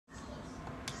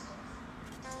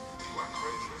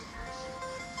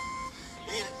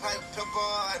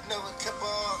never kept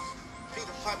on.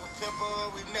 Peter Piper pepper,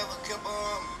 we never kept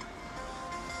on.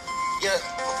 Yeah.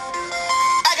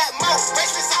 I got more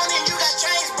bracelets on than you got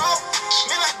chains, bro.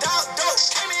 Me and my dog dope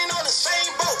came in on the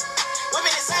same boat.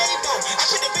 Women the same boat. I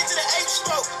put the bitch to the 8th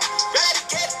stroke. Ride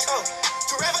the ghetto,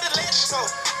 forever the letto.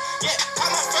 Yeah, caught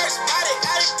my first body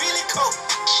out of Billy Coat.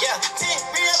 Yeah, 10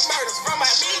 real murders from my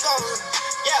amigos.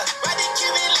 Yeah, ride the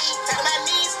Cuban lean, down my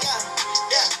knees,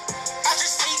 yeah. Out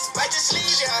your seats, bite your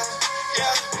sleeves, yeah.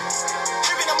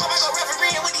 Tripping them up, I go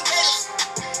refereeing with these gators.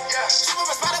 Yeah, super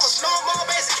my spot, it was no more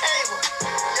basic cable.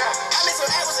 Yeah, I miss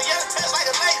some apples and young touch like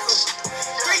a Laker.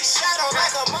 3 shadow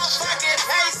like a motherfucking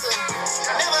pacer.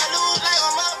 Never lose like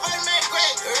a motherfucking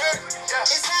McGregor.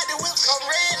 Inside the whip come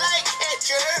red like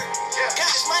ketchup. Got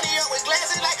this money up with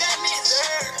glasses like a ninja.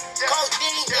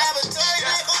 Codeine, laboratory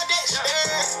like on Dexter.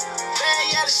 Bad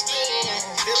yellow skin,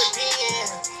 Philippine.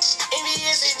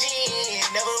 Envious and gin,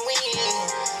 never win.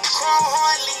 Chrome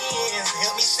hard lens,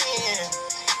 help me sin.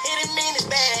 Hit him in his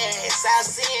bag, South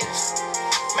Sims.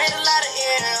 Made a lot of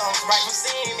M's right from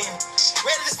sinning.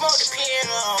 Ready to smoke the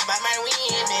pill by my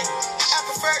women. I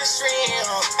prefer the shrimp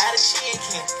out of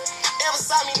chicken. Never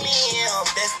saw me live,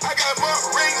 that's I got more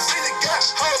rings than it got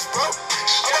hoes, bro.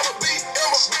 I got a beat and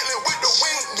my Bentley with the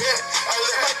wing, yeah. I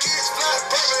let my kids fly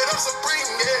private, I'm supreme,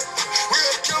 yeah.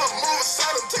 Real killer move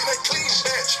aside, I'm taking that clean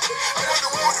batch. I want the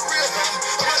one with the real guy.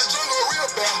 I'm out the jungle a real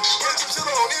bad. Put some shit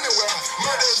on anywhere.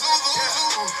 My dad zoo.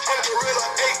 I'm a gorilla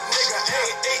 8, nigga,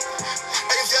 ain't 8.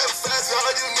 Ain't got a size to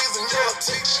all you niggas and y'all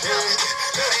take, yeah.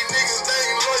 Got these niggas, they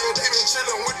ain't loyal, they been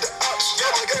chillin' with the ops. Yeah,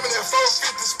 I gave me that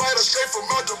 450 spider straight from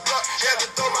out the block. Had to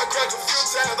throw my crack a few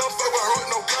times, don't fuck with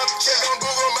no cop. Check on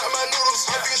Google, my noodles.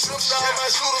 I feel shrimp style, my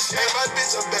shooters. Ain't my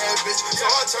bitch a bad bitch, so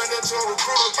I turned into a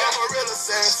recruiter. I'm a real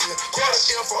assassin, quarter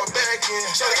in for a back end.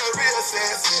 Shawty got real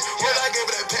assassin, when I give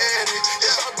her that patty.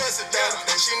 If I bust it down,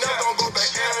 then she never gon' go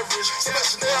back average. So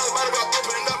much Chanel, might as well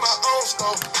opening up my own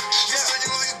store. Used to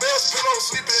use these bells, pillows,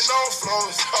 sleeping on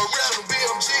floors. Original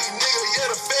BMG, nigga, yeah,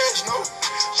 the feds know.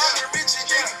 I'm the richie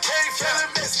nigga, came from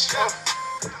Mexico.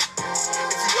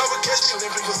 If you ever catch me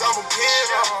limping, cause I'm a pin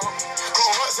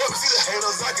Chrome hearts up, see the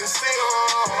haters, I can see them.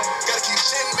 Gotta keep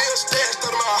 10 mil stashed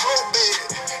under my whole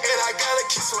bed. And I gotta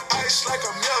keep some ice like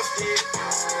a milk head.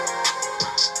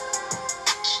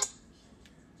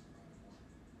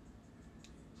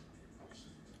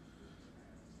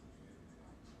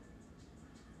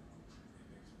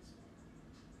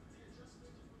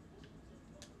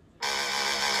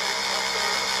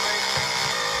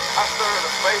 I stir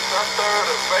the face, I stir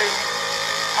the face.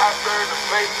 I stir the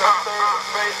face, I stir the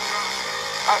face.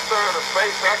 I stir the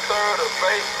face, I stir the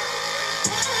face.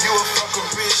 You a fucking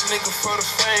rich nigga for the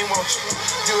fame, won't you?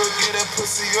 You will get that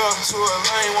pussy up to a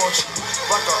lane, won't you?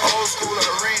 Like an old school, I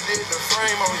redid the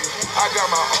frame on you. I got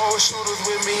my old shooters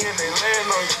with me and they land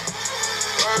on you.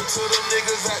 Word to the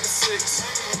niggas at the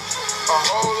 6. A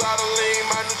whole lot of lean,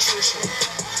 my nutrition.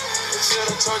 They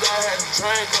should've told you I had to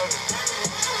drink on you.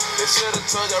 They should've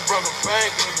told you I broke a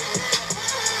bank with me.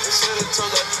 They should've told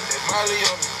you I took that Molly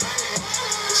on me.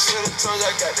 They should've told you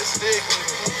I got that stick with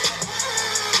me.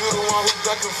 You the one who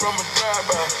ducking from a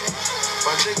drive-by.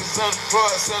 My niggas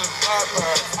unemployed selling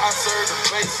fly-pies. I serve the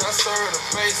face, I serve the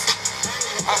face.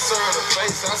 I serve the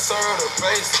face, I serve the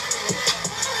face.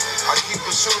 I keep a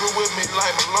shooter with me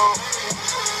like Malone.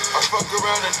 I fuck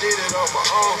around and did it on my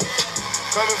own.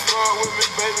 Coming forward with me,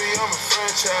 baby, I'm a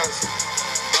franchise.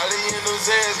 Molly in those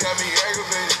ass got me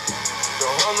aggravated. The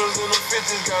hundreds and the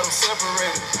 50s got them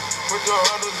separated. Put the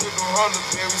hundreds in the hundreds,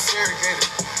 man, we segregated.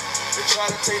 They try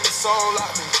to take the soul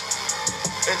out me.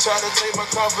 They try to take my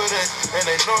confidence, and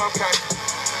they know I'm cocky.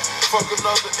 Fuck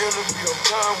another interview, I'm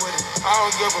done with it. I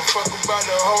don't give a fuck about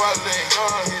the hoe I let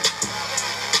y'all hit it.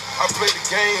 I play the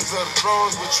games of the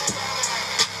thrones with you.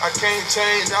 I can't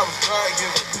change, I was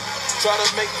God-given. Try to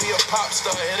make me a pop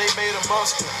star, and they made a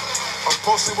monster. I'm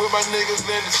posted with my niggas,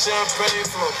 letting the champagne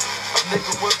flow. A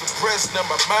nigga was depressed, now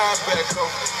my mind's back home.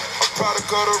 A product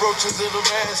of the roaches in the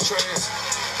ashtrays.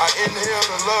 I inhale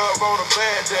the love on a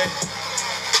bad day.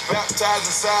 Baptized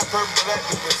inside purple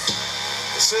activists.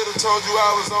 They should've told you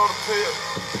I was on the pill.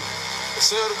 They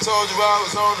should've told you I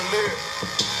was on the lyric.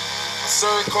 I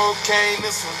serve cocaine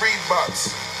and some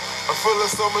Reeboks. I'm full of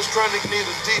so much chronic, need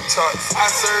a detox. I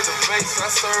serve the face, I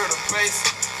serve the face.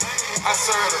 I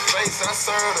serve the face, I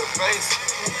serve the face.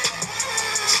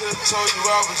 Should've told you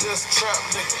I was just a trap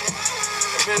nigga.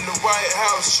 I'm in the White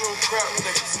House shooting crap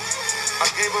niggas. I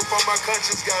gave up on my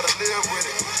conscience, gotta live with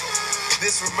it.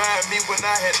 This remind me when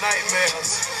I had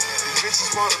nightmares. These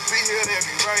bitches wanna be here, they'll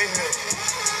be right here.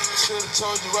 Should've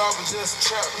told you I was just a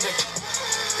trap nigga.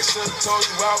 They should've told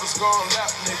you I was gonna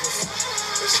lap niggas.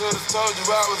 They should've told you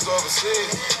I was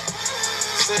overseas.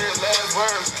 said last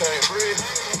words, can't breathe.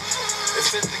 They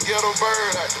sent the ghetto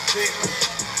bird out the people.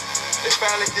 They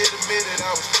finally did admit it,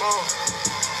 I was wrong.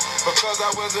 Because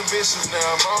I wasn't vicious, now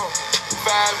I'm on.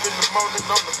 5 in the morning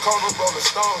on the corner, rolling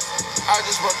stones. I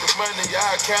just want the money, yeah,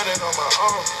 I counted on my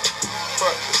own.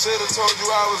 But I should've told you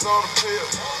I was on the pill.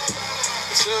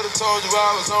 I should've told you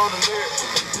I was on the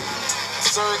list.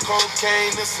 Serve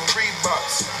cocaine and some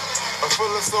Reeboks. I'm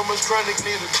full of so much chronic,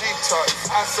 need a detox.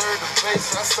 I serve the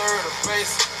face, I serve the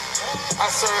face. I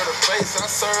serve the face, I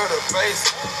serve the face.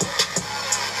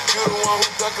 You the one who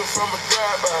ducking from a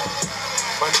drive-by.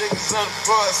 My niggas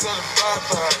unemployed, selling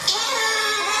bye-byes.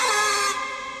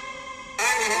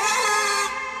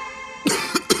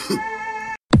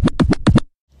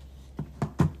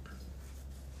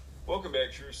 Welcome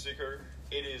back, Truth Seeker.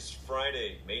 It is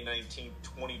Friday, May 19th,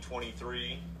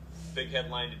 2023. Big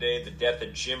headline today, the death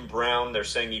of Jim Brown. They're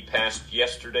saying he passed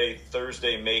yesterday,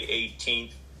 Thursday, May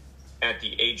 18th, at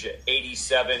the age of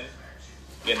 87.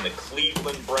 Again, the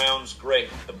Cleveland Browns, great.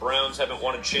 The Browns haven't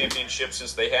won a championship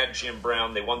since they had Jim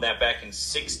Brown. They won that back in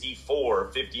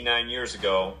 64, 59 years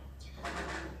ago.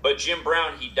 But Jim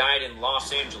Brown, he died in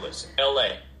Los Angeles,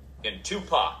 L.A., in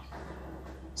Tupac.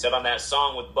 Said on that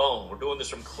song with Bone, we're doing this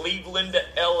from Cleveland to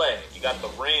L.A. You got the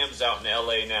Rams out in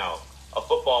L.A. now, a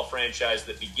football franchise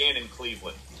that began in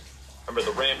Cleveland.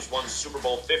 Remember, the Rams won Super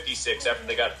Bowl 56 after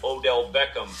they got Odell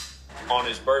Beckham on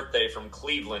his birthday from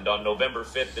Cleveland on November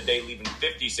 5th, the day leaving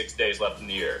 56 days left in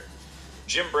the year.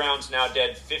 Jim Brown's now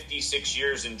dead 56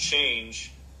 years and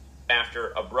change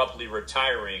after abruptly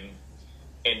retiring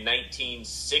in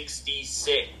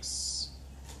 1966.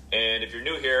 And if you're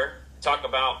new here, talk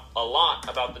about a lot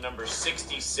about the numbers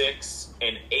 66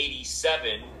 and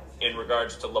 87 in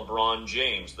regards to LeBron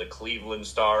James, the Cleveland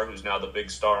star who's now the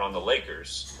big star on the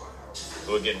Lakers,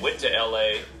 who again went to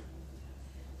LA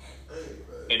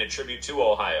in a tribute to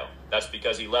Ohio. That's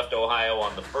because he left Ohio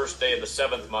on the first day of the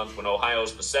 7th month when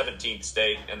Ohio's the 17th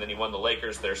state, and then he won the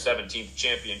Lakers their 17th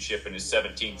championship in his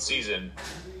 17th season,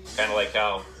 kind of like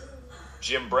how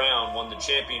Jim Brown won the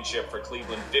championship for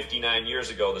Cleveland 59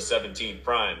 years ago, the 17th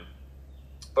prime.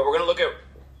 But we're going to look at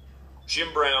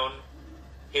Jim Brown,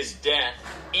 his death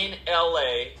in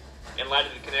L.A., in light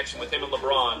of the connection with him and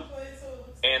LeBron,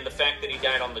 and the fact that he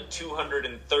died on the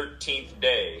 213th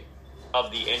day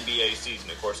of the NBA season.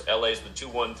 Of course, L.A. is the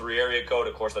 213 area code.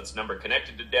 Of course, that's a number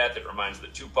connected to death. It reminds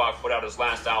that Tupac put out his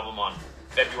last album on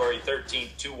February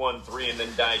 13th, 213, and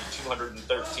then died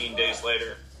 213 days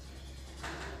later.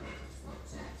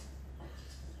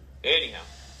 Anyhow,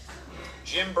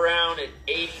 Jim Brown at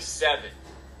 87.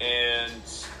 And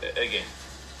again,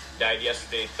 died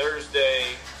yesterday,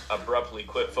 Thursday, abruptly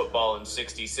quit football in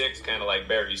 66, kind of like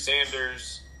Barry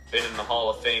Sanders, been in the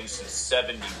Hall of Fame since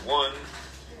 71.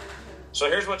 So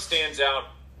here's what stands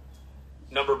out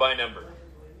number by number.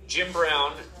 Jim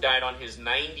Brown died on his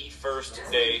 91st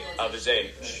day of his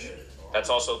age. That's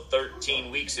also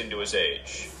 13 weeks into his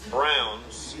age.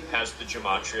 Browns has the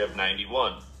gematria of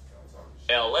 91.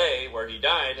 L.A., where he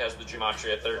died, has the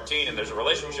gematria 13, and there's a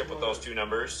relationship with those two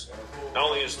numbers. Not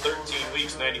only is 13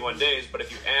 weeks 91 days, but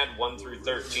if you add 1 through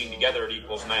 13 together, it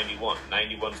equals 91.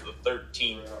 91 is the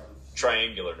 13th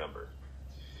triangular number.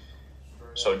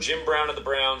 So Jim Brown of the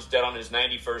Browns, dead on his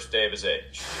 91st day of his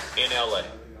age, in L.A.,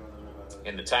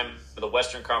 in the time of the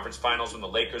Western Conference Finals when the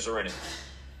Lakers are in it.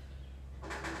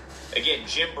 Again,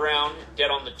 Jim Brown, dead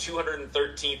on the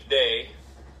 213th day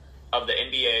of the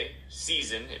NBA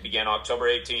season. It began October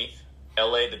 18th.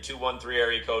 LA, the 213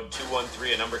 area code,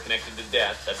 213, a number connected to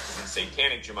death. That's because in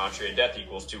satanic gematria, death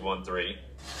equals 213.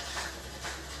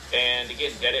 And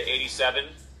again, dead at 87.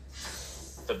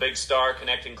 The big star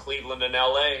connecting Cleveland and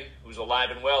LA, who's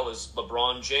alive and well, is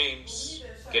LeBron James.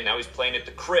 Again, now he's playing at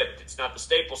the Crypt. It's not the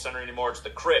Staples Center anymore. It's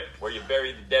the Crypt, where you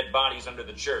bury the dead bodies under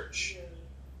the church.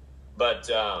 But,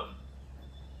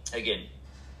 again,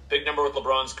 big number with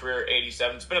LeBron's career,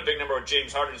 87. It's been a big number with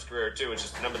James Harden's career, too. It's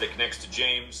just a number that connects to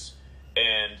James.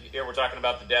 And here we're talking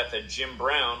about the death of Jim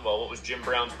Brown. Well, what was Jim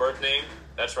Brown's birth name?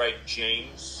 That's right,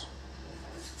 James.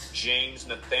 James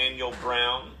Nathaniel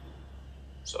Brown.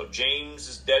 So James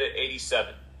is dead at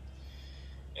 87.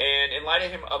 And in light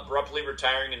of him abruptly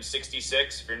retiring in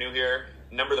 66, if you're new here,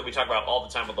 number that we talk about all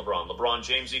the time with LeBron. LeBron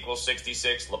James equals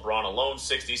 66. LeBron alone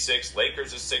 66.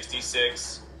 Lakers is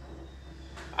 66.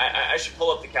 I should pull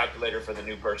up the calculator for the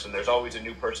new person. There's always a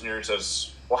new person here who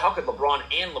says, well, how could LeBron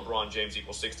and LeBron James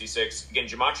equal 66? Again,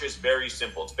 gematria is very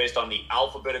simple. It's based on the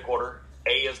alphabetic order.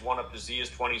 A is 1 up to Z is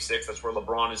 26. That's where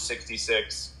LeBron is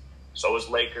 66. So is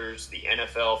Lakers, the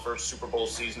NFL first Super Bowl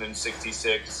season in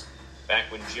 66,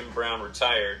 back when Jim Brown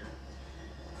retired.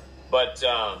 But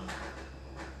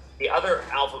The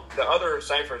other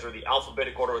ciphers are the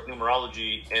alphabetic order with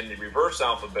numerology and the reverse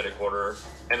alphabetic order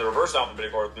with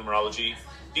numerology.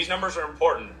 These numbers are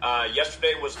important.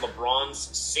 Yesterday was LeBron's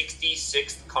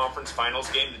 66th conference finals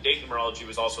game. The date numerology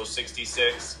was also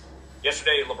 66.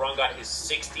 Yesterday, LeBron got his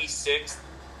 66th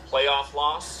playoff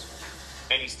loss,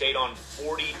 and he stayed on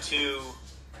 42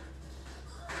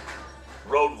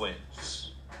 road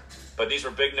wins. But these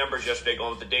were big numbers yesterday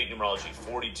going with the date numerology,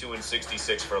 42 and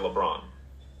 66 for LeBron.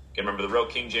 Okay, remember, the real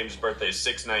King James' birthday is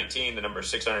 619. The number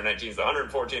 619 is the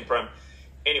 114th prime.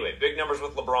 Anyway, big numbers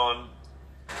with LeBron.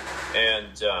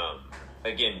 And,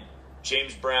 again,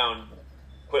 James Brown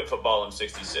quit football in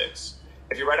 66.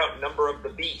 If you write out number of the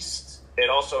beast, it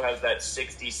also has that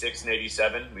 66 and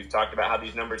 87. We've talked about how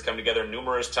these numbers come together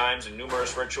numerous times in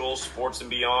numerous rituals, sports and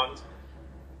beyond,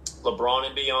 LeBron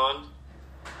and beyond.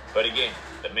 But again,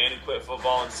 the man who quit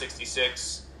football in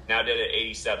 66 now did it at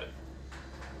 87.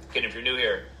 Again, if you're new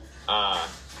here,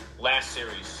 last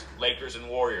series, Lakers and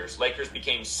Warriors. Lakers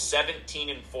became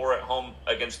 17-4 at home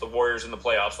against the Warriors in the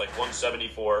playoffs, like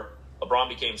 174. LeBron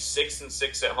became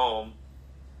 6-6 at home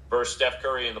versus Steph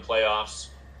Curry in the playoffs.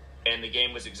 And the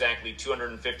game was exactly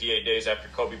 258 days after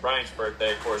Kobe Bryant's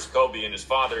birthday. Of course, Kobe and his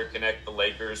father connect the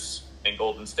Lakers and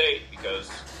Golden State because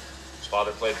his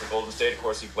father played for Golden State. Of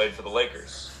course, he played for the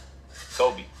Lakers.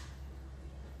 Kobe.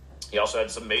 He also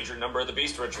had some major number of the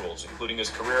beast rituals, including his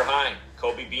career high.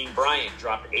 Kobe Bean Bryant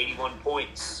dropped 81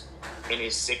 points in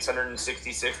his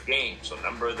 666th game. So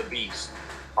number of the beast,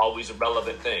 always a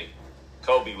relevant thing.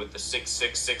 Kobe with the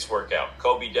 666 workout.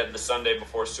 Kobe dead the Sunday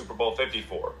before Super Bowl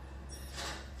 54.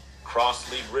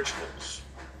 Cross-league rituals.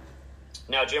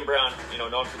 Now, Jim Brown,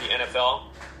 known for the NFL.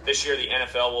 This year, the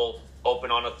NFL will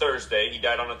open on a Thursday. He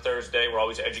died on a Thursday. We're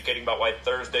always educating about why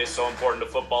Thursday is so important to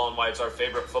football and why it's our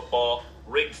favorite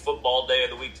rigged football day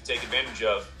of the week to take advantage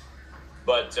of.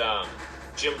 But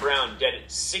Jim Brown dead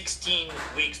 16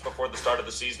 weeks before the start of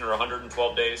the season, or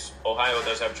 112 days. Ohio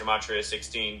does have gematria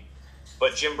 16.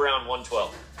 But Jim Brown,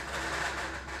 112.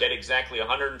 Dead exactly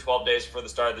 112 days before the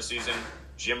start of the season.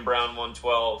 Jim Brown,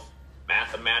 112.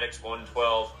 Mathematics,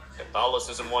 112.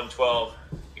 Catholicism, 112.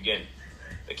 Again,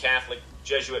 the Catholic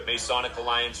Jesuit Masonic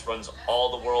Alliance runs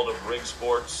all the world of rig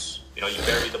sports. You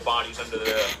bury the bodies under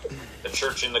the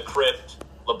church in the crypt.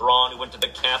 LeBron, who went to the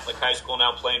Catholic high school,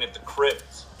 now playing at the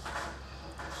crypt.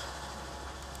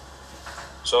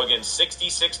 So again,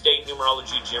 66 date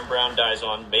numerology. Jim Brown dies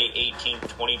on May 18th,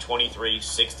 2023.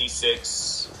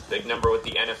 66, big number with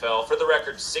the NFL. For the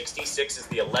record, 66 is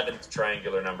the 11th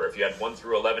triangular number. If you had 1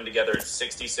 through 11 together, it's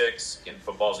 66. Again,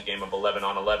 football's a game of 11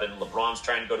 on 11. LeBron's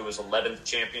trying to go to his 11th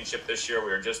championship this year.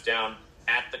 We were just down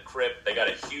at the crypt. They got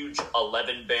a huge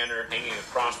 11 banner hanging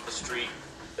across the street.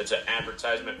 That's an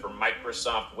advertisement for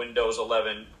Microsoft Windows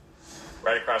 11.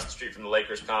 Right across the street from the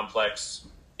Lakers complex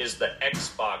is the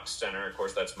Xbox Center. Of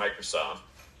course, that's Microsoft.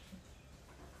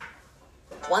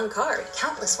 One card,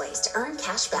 countless ways to earn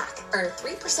cash back. Earn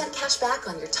 3% cash back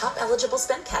on your top eligible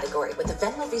spend category with a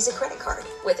Venmo Visa credit card.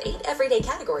 With 8 everyday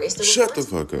categories. Shut the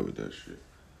fuck up with that shit.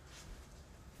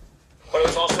 But it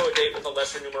was also a date with a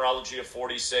lesser numerology of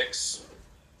 46.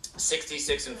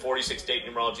 66 and 46 date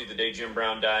numerology, the day Jim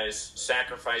Brown dies.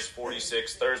 Sacrifice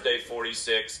 46, Thursday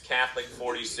 46, Catholic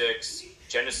 46,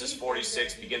 Genesis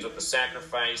 46 begins with the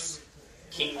sacrifice.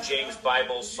 King James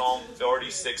Bible, Psalm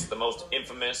 46, the most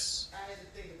infamous.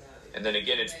 And then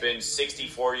again, it's been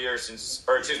 64 years since,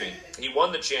 he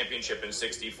won the championship in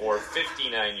 64,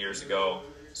 59 years ago.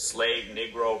 Slave,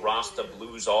 Negro, Rasta,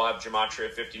 Blues all have gematria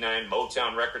 59.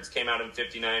 Motown Records came out in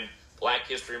 59. Black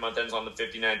History Month ends on the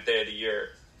 59th day of the year.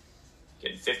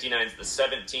 Again, 59 is the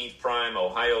 17th prime.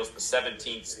 Ohio's the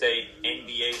 17th state.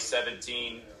 NBA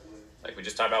 17. Like we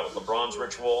just talked about with LeBron's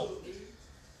ritual.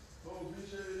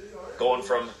 Going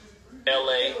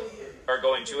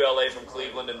to LA from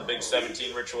Cleveland in the Big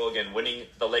 17 ritual. Again, winning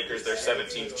the Lakers their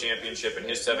 17th championship in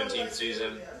his 17th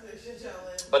season.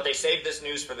 But they saved this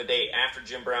news for the day after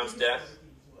Jim Brown's death.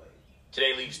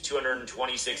 Today leaves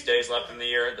 226 days left in the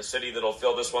year. The city that'll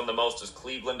fill this one the most is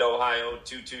Cleveland, Ohio,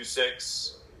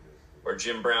 226, where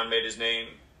Jim Brown made his name.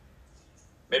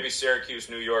 Maybe Syracuse,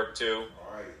 New York, too.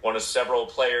 One of several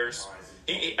players.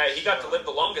 He got to live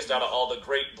the longest out of all the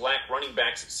great black running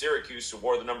backs at Syracuse who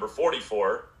wore the number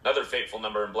 44, another fateful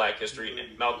number in black history.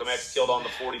 And Malcolm X killed on the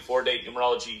 44 date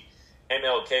numerology.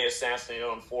 MLK assassinated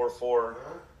on 4-4.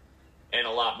 And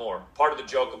a lot more. Part of the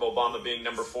joke of Obama being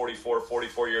number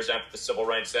 44 years after the Civil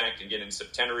Rights Act. Again, in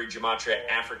Septenary Gematria,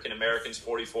 African Americans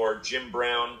 44. Jim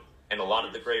Brown and a lot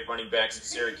of the great running backs at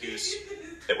Syracuse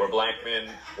that were black men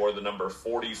wore the number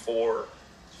 44.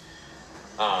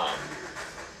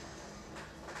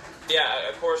 Yeah,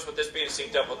 of course, with this being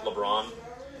synced up with LeBron,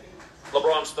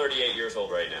 LeBron's 38 years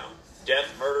old right now.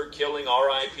 Death, murder, killing,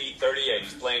 RIP 38.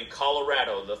 He's playing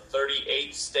Colorado, the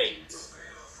 38th state,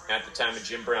 at the time of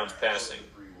Jim Brown's passing.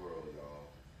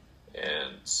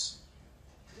 And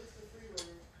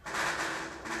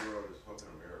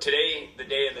today, the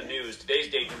day of the news,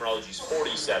 today's date numerology is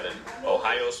 47.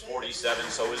 Ohio's 47,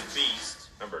 so is Beast.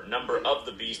 Remember, number of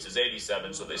the Beast is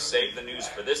 87, so they saved the news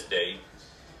for this date.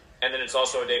 And then it's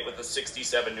also a date with the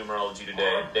 67 numerology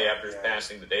today, the day after his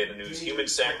passing, the day of the news. Human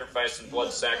sacrifice and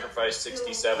blood sacrifice,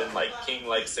 67, like king,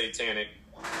 like satanic.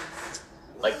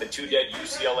 Like the 2 dead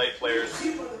UCLA players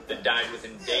that died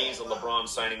within days of LeBron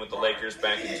signing with the Lakers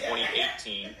back in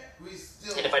 2018.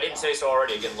 And if I didn't say so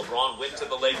already, again, LeBron went to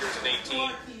the Lakers in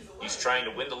 18. He's trying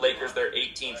to win the Lakers their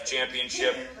 18th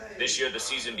championship. This year, the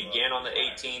season began on the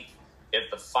 18th.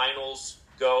 If the finals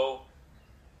go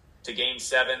to Game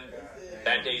 7,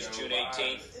 that day is June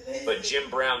 18th. But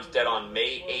Jim Brown's dead on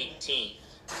May 18th.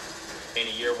 In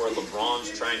a year where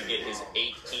LeBron's trying to get his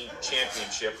 18th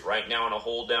championship, right now in a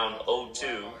hole down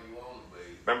 0-2.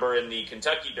 Remember in the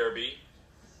Kentucky Derby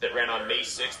that ran on May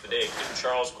 6th, the day of King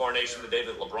Charles' coronation, the day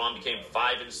that LeBron became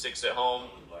 5-6 at home.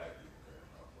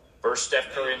 Versus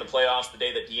Steph Curry in the playoffs, the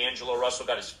day that D'Angelo Russell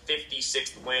got his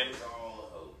 56th win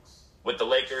with the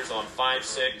Lakers on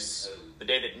 5-6. The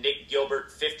day that Nick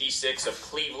Gilbert, 56 of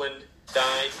Cleveland,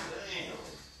 died.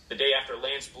 The day after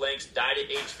Lance Blanks died at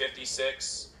age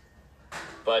 56.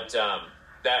 But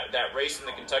that race in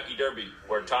the Kentucky Derby,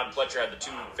 where Todd Pletcher had the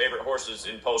 2 favorite horses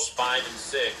in posts 5 and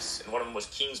 6, and one of them was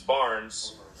King's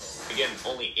Barnes. Again,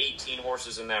 only 18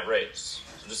 horses in that race.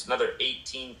 So just another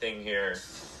 18 thing here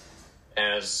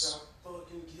as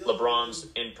LeBron's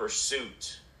in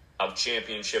pursuit of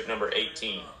championship number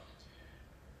 18.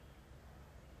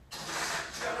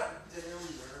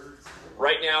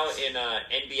 Right now in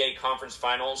NBA Conference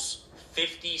Finals,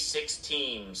 56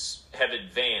 teams have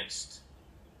advanced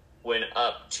when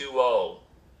up 2-0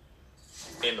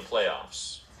 in the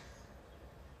playoffs.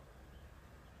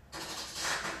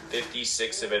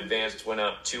 56 have advanced when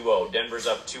up 2-0. Denver's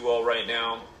up 2-0 right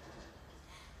now.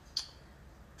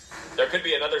 There could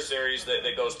be another series that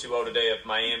goes 2-0 today if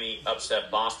Miami upset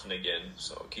Boston again.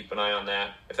 So keep an eye on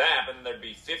that. If that happened, there'd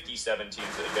be 57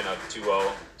 teams that have been up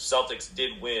 2-0. Celtics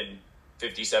did win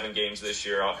 57 games this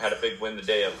year. Had a big win the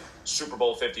day of Super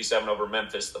Bowl 57 over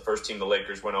Memphis, the first team the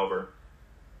Lakers went over.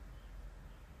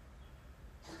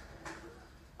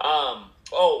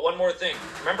 One more thing.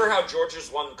 Remember how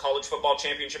Georgia's won college football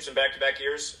championships in back-to-back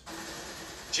years?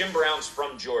 Jim Brown's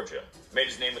from Georgia. Made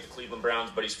his name with the Cleveland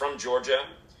Browns, but he's from Georgia.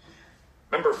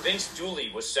 Remember, Vince Dooley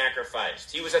was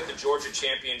sacrificed. He was at the Georgia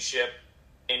championship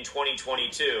in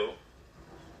 2022.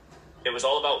 It was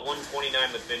all about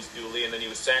 129 with Vince Dooley, and then he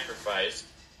was sacrificed.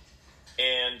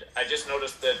 And I just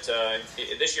noticed that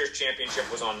this year's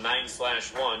championship was on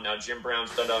 9/1. Now, Jim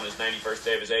Brown's done on his 91st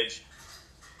day of his age.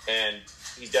 And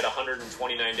he's dead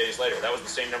 129 days later. That was the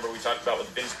same number we talked about with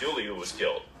Vince Dooley, who was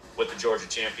killed with the Georgia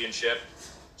championship.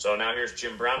 So now here's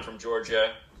Jim Brown from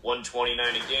Georgia,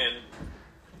 129 again.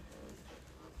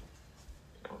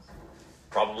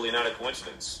 Probably not a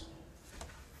coincidence.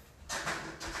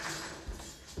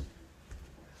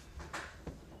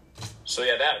 So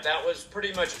yeah, that was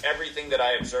pretty much everything that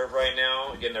I observe right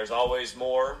now. Again, there's always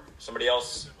more. Somebody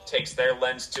else takes their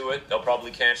lens to it. They'll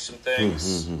probably catch some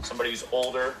things. Somebody who's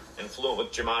older and fluent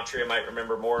with gematria might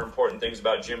remember more important things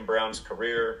about Jim Brown's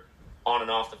career on and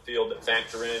off the field that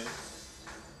factor in.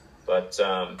 But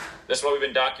this is what we've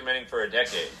been documenting for a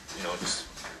decade. You know, just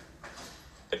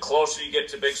the closer you get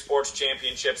to big sports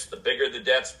championships, the bigger the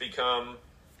deaths become.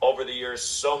 Over the years,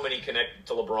 so many connected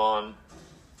to LeBron.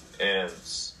 And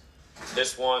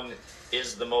this one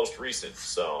is the most recent.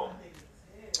 So,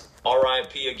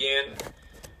 RIP again.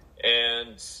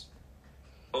 And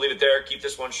I'll leave it there. Keep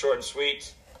this one short and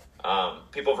sweet.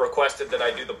 People have requested that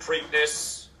I do the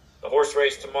Preakness, the horse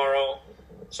race tomorrow.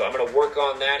 So I'm going to work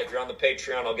on that. If you're on the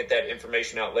Patreon, I'll get that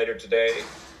information out later today.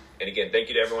 And again, thank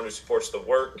you to everyone who supports the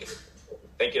work.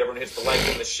 Thank you to everyone who hits the like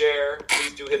and the share.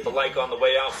 Please do hit the like on the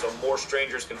way out so more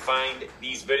strangers can find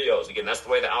these videos. Again, that's the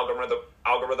way the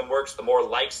algorithm works. The more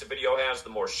likes a video has, the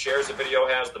more shares a video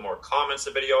has, the more comments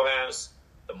a video has,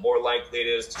 the more likely it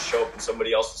is to show up in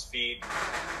somebody else's feed.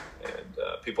 And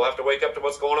people have to wake up to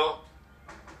what's going on.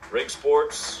 Rig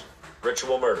sports,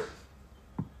 ritual murder.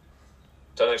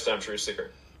 Until next time, True Seeker.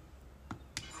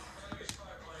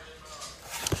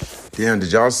 Damn,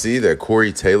 did y'all see that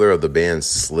Corey Taylor of the band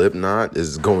Slipknot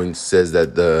says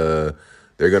that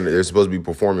they're supposed to be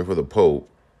performing for the Pope,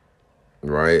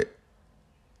 right?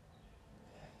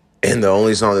 And the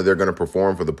only song that they're going to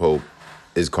perform for the Pope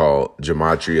is called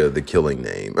Gematria, the Killing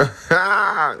Name.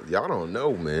 Y'all don't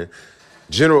know, man.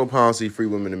 General Policy Free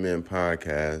Women and Men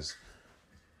podcast.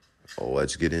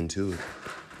 Let's get into it.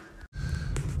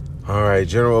 All right,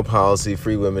 General Policy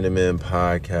Free Women and Men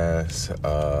podcast.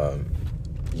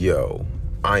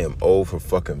 I am 0 for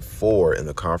fucking 4 in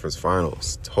the conference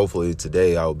finals. Hopefully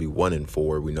today I'll be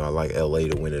 1-4. We know I like LA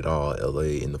to win it all.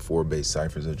 LA in the 4 base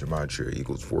ciphers of gematria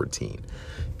equals 14.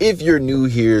 If you're new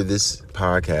here, this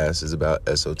podcast is about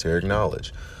esoteric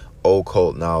knowledge,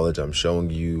 occult knowledge. I'm showing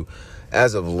you,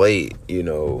 as of late,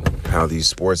 how these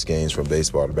sports games from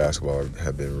baseball to basketball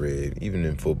have been rigged. Even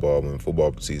in football, when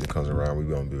football season comes around,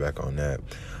 we're going to be back on that.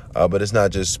 But it's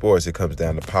not just sports. It comes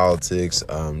down to politics.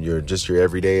 Your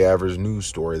everyday average news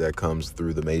story that comes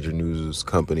through the major news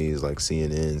companies like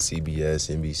CNN,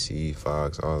 CBS, NBC,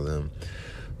 Fox, all of them.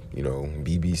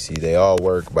 BBC. They all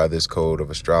work by this code of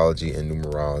astrology and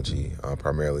numerology,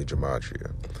 primarily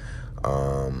gematria.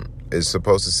 It's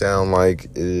supposed to sound like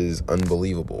it is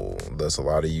unbelievable. Thus, a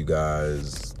lot of you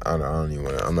guys, I'm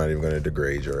not even going to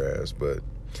degrade your ass, but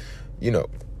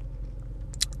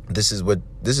this is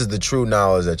the true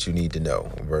knowledge that you need to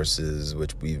know versus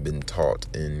which we've been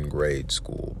taught in grade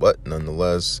school. But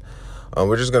nonetheless,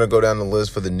 we're just going to go down the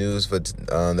list for the news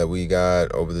that we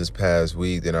got over this past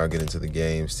week. Then I'll get into the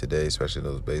games today, especially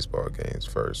those baseball games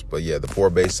first. But yeah, the 4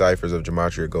 base ciphers of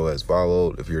gematria go as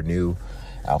followed. If you're new,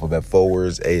 alphabet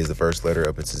forwards, A is the first letter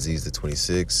up into Z is the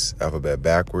 26. Alphabet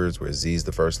backwards, where Z is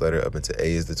the first letter up into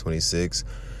A is the 26.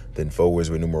 Then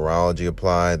forwards with numerology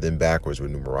apply, then backwards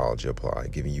with numerology apply,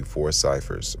 giving you 4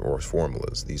 ciphers or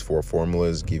formulas. These 4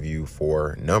 formulas give you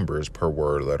 4 numbers per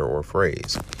word, letter, or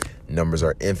phrase. Numbers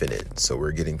are infinite, so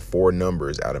we're getting 4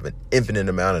 numbers out of an infinite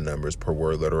amount of numbers per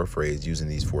word, letter, or phrase using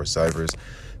these 4 ciphers.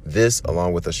 This,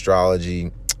 along with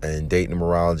astrology and date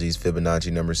numerologies,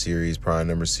 Fibonacci number series, prime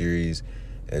number series,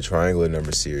 and triangular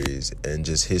number series, and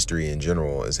just history in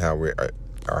general, is how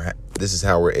this is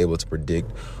how we're able to predict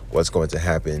what's going to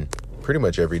happen pretty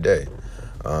much every day,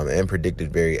 and predict it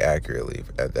very accurately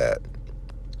at that.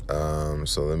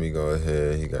 So let me go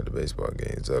ahead. He got the baseball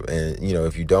games up. And,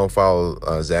 if you don't follow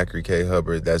Zachary K.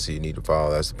 Hubbard, that's who you need to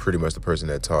follow. That's pretty much the person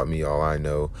that taught me all I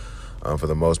know. For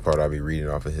the most part, I'll be reading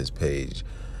off of his page.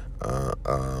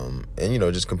 And,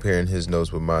 just comparing his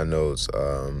notes with my notes,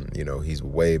 he's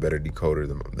way better decoder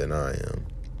than I am.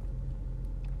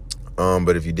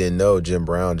 But if you didn't know, Jim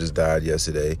Brown just died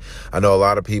yesterday. I know a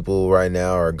lot of people right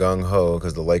now are gung-ho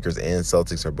because the Lakers and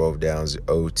Celtics are both down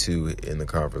 0-2 in the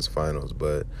conference finals.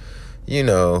 But,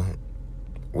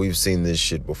 we've seen this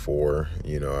shit before. I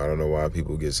don't know why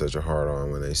people get such a hard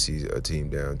on when they see a team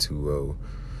down 2-0.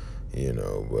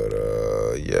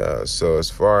 Yeah. So as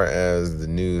far as the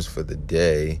news for the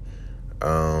day,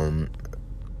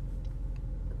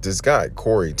 this guy,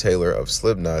 Corey Taylor of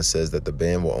Slipknot, says that the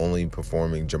band will only be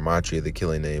performing Gematria, the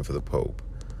killing name for the Pope.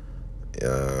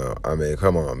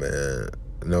 Come on, man.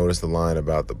 Notice the line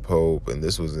about the Pope, and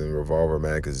this was in Revolver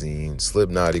magazine.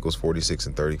 Slipknot equals 46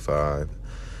 and 35.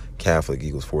 Catholic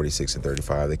equals 46 and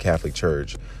 35. The Catholic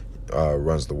Church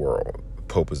runs the world.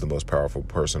 Pope is the most powerful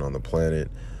person on the planet.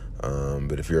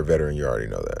 But if you're a veteran, you already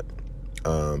know that.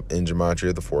 In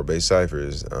Gematria, the 4 base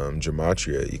ciphers,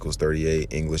 Gematria equals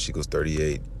 38, English equals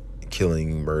 38,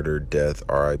 killing, murder, death,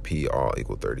 RIP, all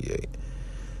equal 38.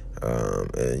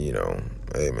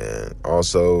 Hey man.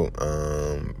 Also,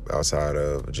 outside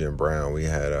of Jim Brown, we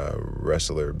had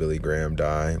wrestler Billy Graham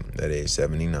die at age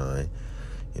 79.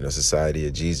 Society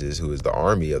of Jesus, who is the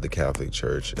army of the Catholic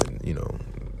Church, and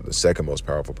the second most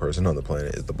powerful person on the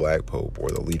planet is the Black Pope, or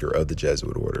the leader of the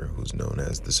Jesuit order, who's known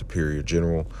as the Superior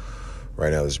General.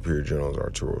 Right now, the Superior General is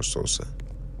Arturo Sosa,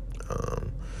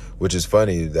 which is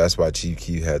funny. That's why Chief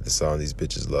Keef had the song "These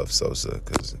Bitches Love Sosa,"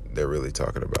 because they're really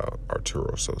talking about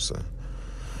Arturo Sosa.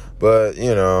 But,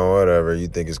 whatever. You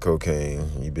think it's cocaine.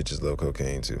 You bitches love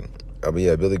cocaine, too. But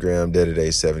yeah, Billy Graham dead at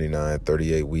age 79,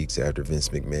 38 weeks after Vince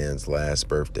McMahon's last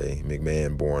birthday.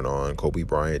 McMahon born on Kobe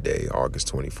Bryant Day,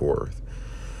 August 24th.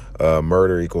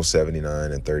 Murder equals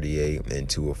 79 and 38 and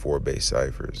 2 of 4 base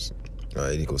ciphers.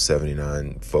 It equals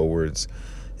 79 forwards,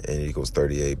 and it equals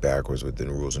 38 backwards with the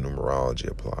rules of numerology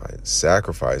applied.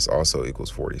 Sacrifice also equals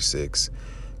 46.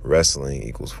 Wrestling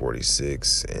equals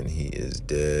 46, and he is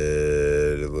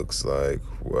dead, it looks like,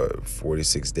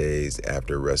 46 days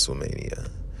after WrestleMania,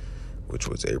 which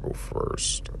was April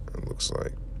 1st, it looks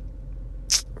like.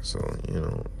 So,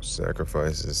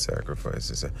 sacrifices.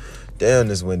 Damn,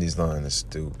 this Wendy's line is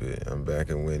stupid. I'm back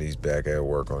at Wendy's, back at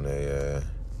work on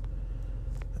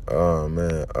oh,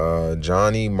 man.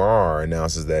 Johnny Marr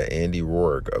announces that Andy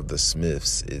Rourke of The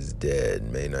Smiths is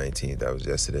dead May 19th. That was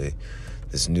yesterday.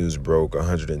 This news broke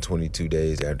 122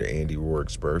 days after Andy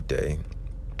Rourke's birthday.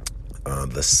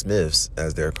 The Smiths,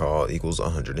 as they're called, equals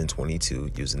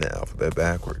 122 using the alphabet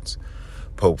backwards.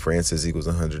 Pope Francis equals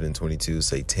 122.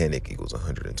 Satanic equals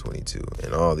 122.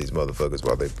 And all these motherfuckers,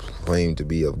 while they claim to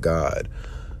be of God,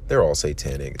 they're all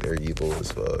satanic. They're evil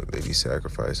as fuck. They be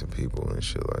sacrificing people and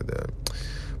shit like that.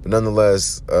 But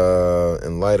nonetheless,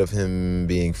 in light of him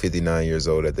being 59 years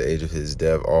old at the age of his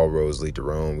death, all roads lead to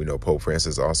Rome. We know Pope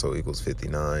Francis also equals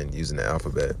 59 using the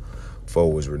alphabet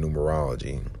forwards with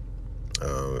numerology.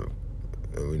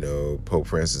 And we know Pope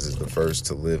Francis is the first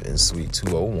to live in Suite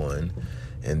 201.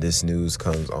 And this news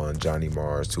comes on Johnny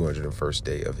Marr's 201st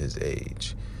day of his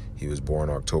age. He was born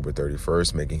October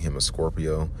 31st, making him a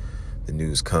Scorpio. The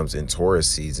news comes in Taurus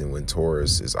season when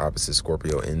Taurus is opposite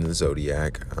Scorpio in the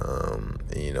zodiac.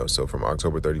 So from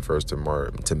October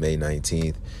 31st to May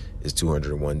 19th is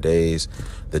 201 days.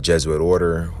 The Jesuit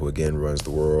order, who again runs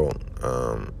the world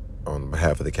on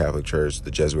behalf of the Catholic Church, the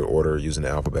Jesuit order using the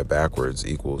alphabet backwards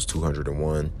equals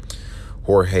 201.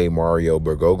 Jorge Mario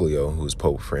Bergoglio, who's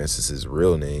Pope Francis's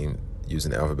real name,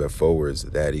 using the alphabet forwards,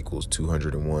 that equals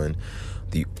 201.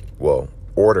 The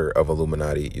order of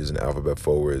Illuminati using the alphabet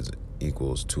forwards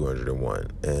equals 201.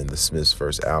 And the Smiths'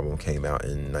 first album came out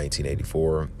in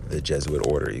 1984. The Jesuit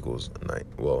order equals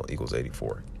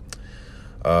 84.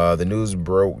 The news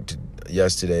broke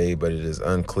yesterday, but it is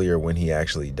unclear when he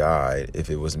actually died. If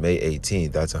it was May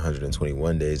 18th, that's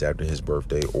 121 days after his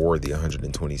birthday, or the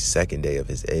 122nd day of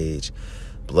his age.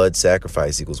 Blood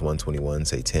sacrifice equals 121.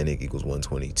 Satanic equals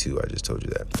 122. I just told you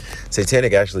that.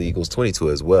 Satanic actually equals 22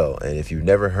 as well. And if you've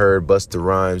never heard Busta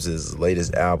Rhymes'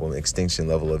 latest album, Extinction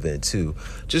Level Event 2,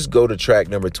 just go to track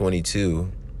number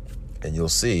 22 and you'll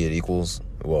see it equals,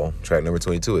 track number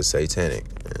 22 is Satanic.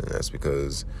 And that's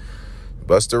because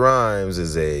Busta Rhymes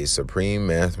is a supreme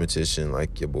mathematician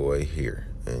like your boy here,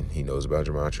 and he knows about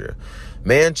gematria.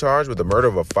 Man charged with the murder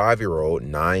of a 5-year-old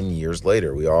 9 years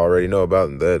later. We already know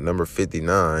about that number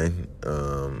 59.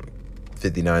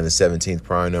 59, the 17th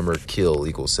prime number, kill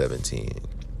equals 17.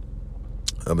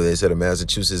 But they said a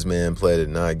Massachusetts man pleaded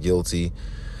not guilty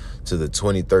to the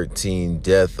 2013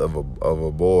 death of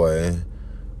a boy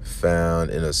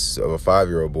found in a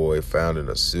 5-year-old boy found in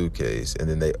a suitcase. And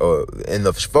then in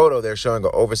the photo they're showing an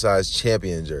oversized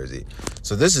champion jersey.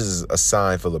 So this is a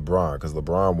sign for LeBron, because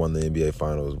LeBron won the NBA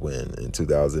Finals win in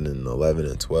 2011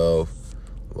 and 12,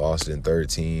 lost in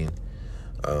 13.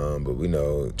 But we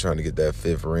know, trying to get that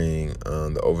 5th ring,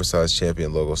 the oversized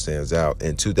champion logo stands out.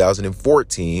 In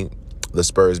 2014, the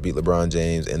Spurs beat LeBron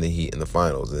James and the Heat in the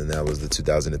finals, and that was the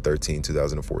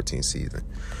 2013-2014 season.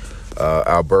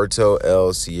 Alberto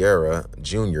L. Sierra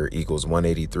Jr. equals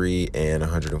 183 and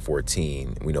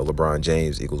 114. We know LeBron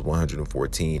James equals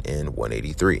 114 and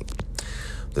 183.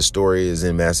 The story is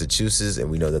in Massachusetts, and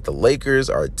we know that the Lakers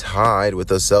are tied with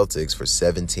the Celtics for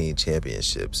 17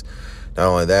 championships. Not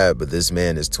only that, but this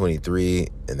man is 23,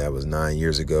 and that was 9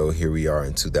 years ago. Here we are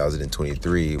in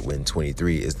 2023, when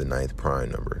 23 is the 9th prime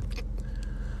number.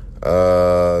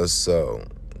 So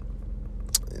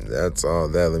that's all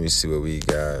that. Let me see what we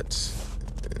got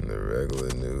in the regular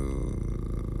news.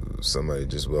 Somebody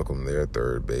just welcomed their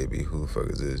third baby. Who the fuck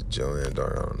is this? Joanne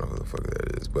Darn. I don't know who the fuck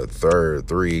that is. But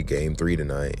game 3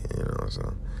 tonight.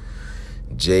 So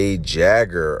Jay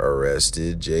Jagger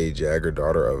arrested. Jay Jagger,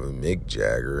 daughter of Mick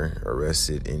Jagger,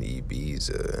 arrested in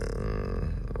Ibiza.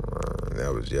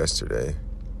 That was yesterday.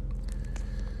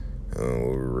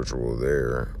 Ritual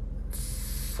there.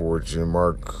 Fortune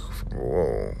Mark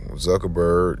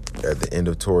Zuckerberg at the end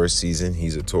of Taurus season.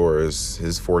 He's a Taurus.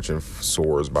 His fortune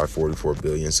soars by 44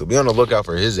 billion. So be on the lookout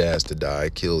for his ass to die.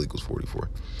 Kill equals 44.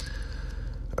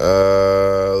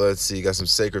 Let's see. Got some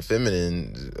Sacred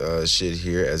Feminine shit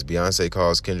here, as Beyonce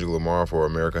calls Kendrick Lamar for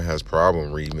America Has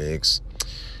Problem remix.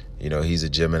 He's a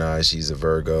Gemini. She's a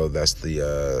Virgo. That's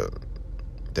they're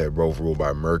both ruled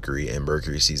by Mercury, and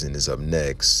Mercury season is up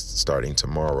next, starting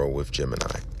tomorrow with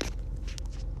Gemini.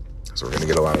 So we're going to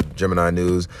get a lot of Gemini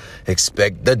news.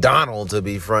 Expect the Donald to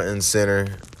be front and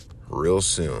center real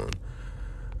soon.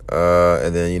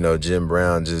 And then, Jim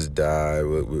Brown just died.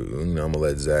 I'm going to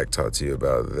let Zach talk to you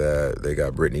about that. They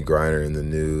got Brittany Griner in the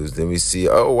news. Then we see,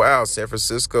 San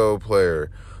Francisco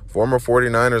player, former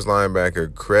 49ers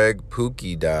linebacker Craig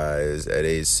Pookie dies at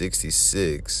age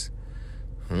 66.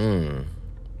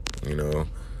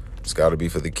 It's got to be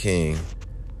for the king.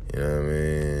 You know what I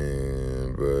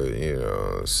mean? But,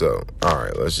 so, all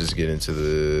right, let's just get into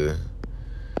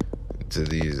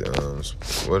these,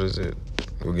 what is it?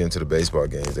 We'll get into the baseball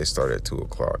games. They start at 2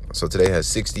 o'clock. So today has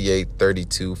 68,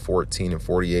 32, 14, and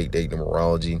 48 date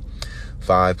numerology.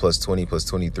 5 plus 20 plus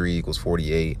 23 equals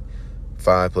 48.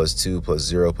 5 plus 2 plus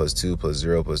 0 plus 2 plus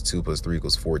 0 plus 2 plus 3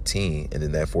 equals 14. And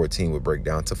then that 14 would break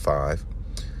down to 5.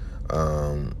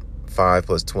 5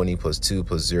 plus 20 plus 2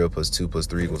 plus 0 plus 2 plus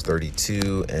 3 equals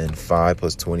 32. And 5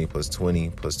 plus 20 plus 20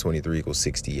 plus 23 equals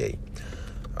 68.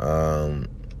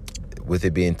 With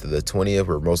it being to the 20th,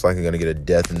 we're most likely going to get a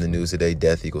death in the news today.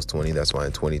 Death equals 20. That's why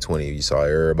in 2020 you saw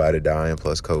everybody dying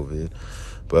plus COVID.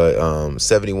 But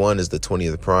 71 is the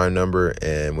 20th prime number,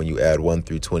 and when you add 1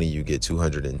 through 20, you get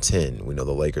 210. We know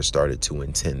the Lakers started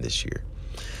 2-10 this year.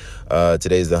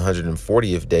 Today is the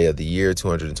 140th day of the year,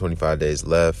 225 days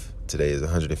left. Today is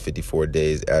 154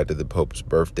 days after the Pope's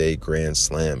birthday. Grand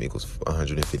Slam equals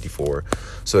 154.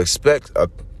 So expect a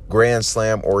Grand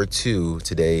Slam or two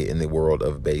today in the world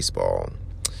of baseball.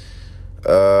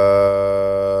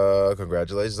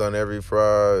 Congratulations on every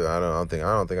Friday. I don't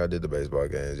think I did the baseball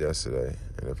games yesterday.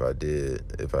 And if I did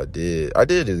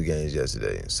do the games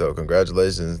yesterday. So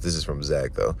congratulations. This is from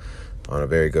Zach though. On a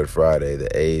very good Friday.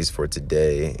 The A's for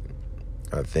today,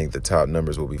 I think the top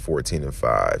numbers will be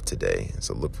 14-5 today.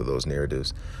 So look for those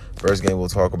narratives. First game we'll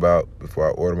talk about before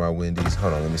I order my Wendy's.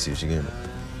 Hold on, let me see if she can hear me.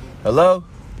 Hello?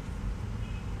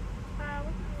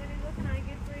 What can I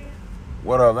get for you?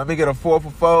 What up? Let me get a 4 for 4.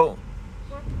 4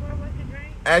 for 4, what's your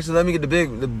drink? Actually, let me get the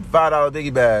 $5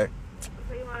 biggie bag. So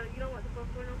you don't want the 4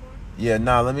 for 4 no more? Yeah,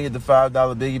 let me get the $5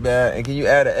 biggie bag. And can you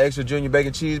add an extra junior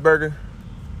bacon cheeseburger?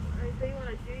 Alright, so you want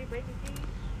a junior bacon cheese?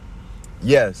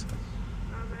 Yes.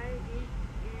 Alright,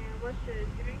 and what's the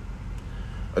drink?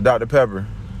 A Dr. Pepper. And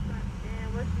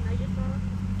what's the nugget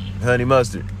sauce? Honey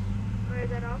mustard. Alright, is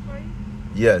that all for you?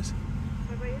 Yes.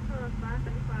 Alright, it's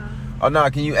 $5.75. Oh, no,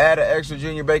 can you add an extra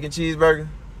junior bacon cheeseburger?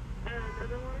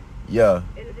 Another one? Yeah.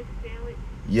 Is it just a sandwich?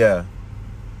 Yeah.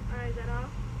 Alright, is that all?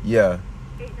 Yeah.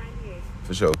 $8.98.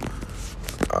 For sure.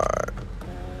 All right.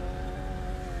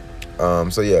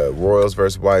 So, yeah, Royals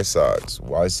versus White Sox.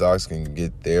 White Sox can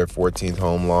get their 14th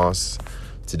home loss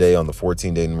today on the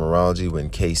 14-day numerology when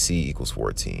KC equals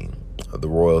 14. The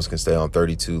Royals can stay on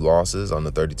 32 losses on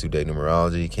the 32-day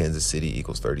numerology. Kansas City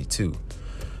equals 32.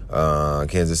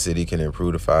 Kansas City can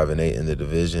improve to 5-8 in the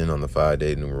division on the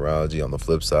 5-day numerology. On the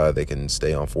flip side, they can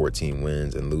stay on 14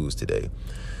 wins and lose today.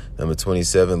 Number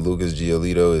 27, Lucas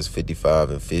Giolito is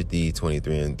 55-50,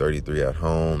 23-33 at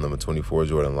home. Number 24,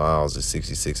 Jordan Lyles is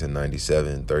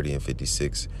 66-97,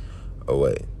 30-56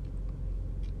 away.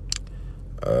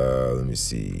 Let me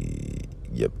see.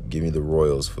 Yep, give me the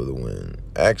Royals for the win.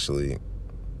 Actually,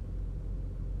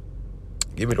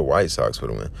 give me the White Sox for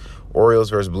the win. Orioles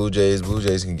versus Blue Jays. Blue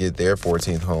Jays can get their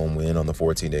 14th home win on the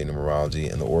 14-day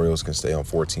numerology, and the Orioles can stay on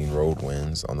 14 road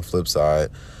wins. On the flip side,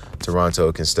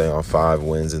 Toronto can stay on 5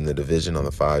 wins in the division on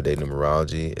the 5-day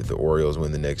numerology. If the Orioles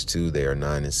win the next 2, they are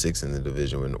 9-6 in the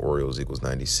division when the Orioles equals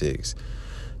 96.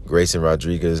 Grayson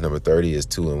Rodriguez, number 30, is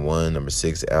 2-1. Number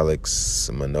 6, Alex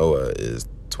Manoah is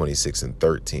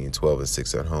 26-13,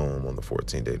 12-6 at home on the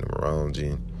 14-day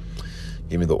numerology.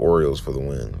 Give me the Orioles for the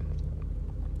win.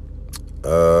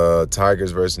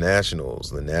 Tigers versus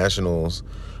Nationals. The Nationals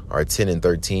are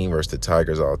 10-13 versus the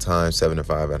Tigers all time,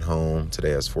 7-5 at home.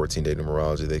 Today has 14-day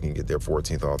numerology. They can get their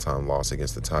 14th all-time loss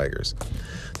against the Tigers.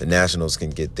 The Nationals can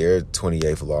get their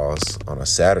 28th loss on a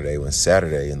Saturday when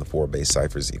Saturday in the 4-base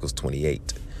ciphers equals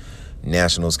 28.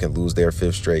 Nationals can lose their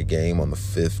 5th straight game on the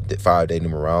 5-day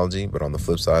numerology, but on the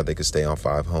flip side, they could stay on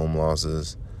 5 home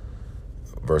losses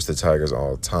versus the Tigers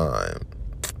all time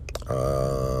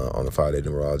on the 5-day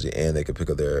numerology, and they could pick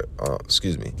up their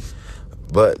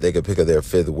but they could pick up their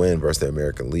 5th win versus the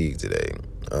American League today.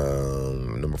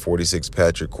 Number 46,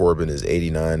 Patrick Corbin is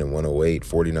 89-108,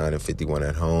 49-51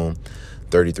 at home,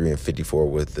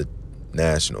 33-54 with the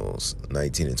Nationals,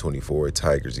 19-24.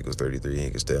 Tigers equals 33. He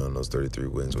can stay on those 33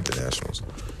 wins with the Nationals.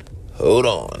 Hold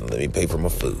on, let me pay for my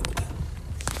food.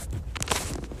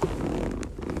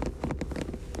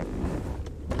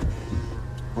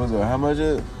 What's that? How much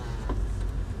is it?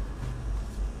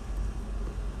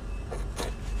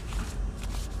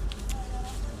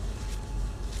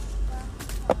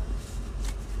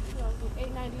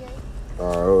 All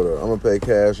right, hold up. I'm going to pay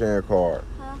cash and card.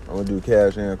 Huh? I'm going to do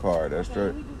cash and card. That's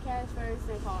straight. We do cash first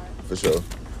and card. For sure.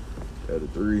 At a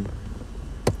 3. It's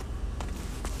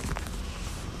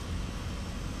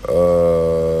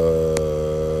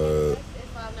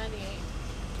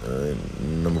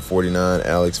 $5.98. Number 49,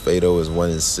 Alex Fado is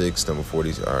 1-6. Number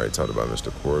 40, all right, talked about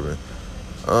Mr. Corbin.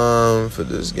 For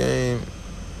this game,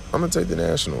 I'm going to take the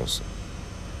Nationals.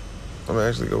 I'm going to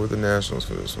actually go with the Nationals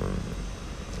for this one,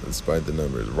 despite the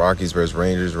numbers. Rockies versus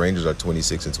Rangers. Rangers are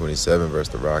 26-27 versus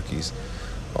the Rockies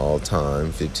all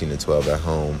time, 15-12 at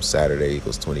home. Saturday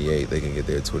equals 28. They can get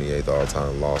their 28th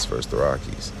all-time loss versus the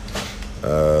Rockies.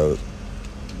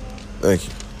 Thank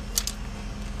you.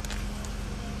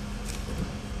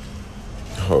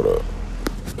 Hold up.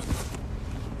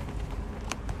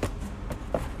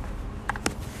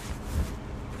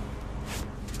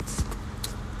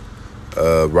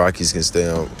 Rockies can stay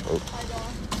on. Oh. Hi, Dawn.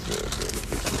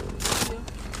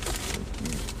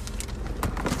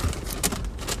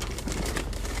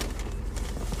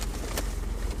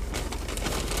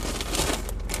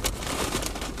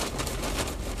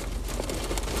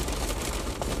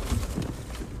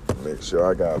 Make sure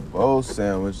I got both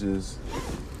sandwiches.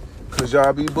 Cause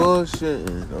y'all be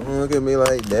bullshitting. Don't look at me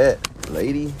like that,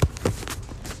 lady.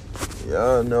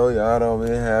 Y'all know y'all don't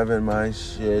be having my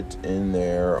shit in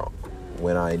there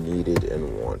when I need it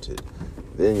and want it.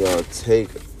 Then y'all take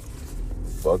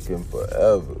fucking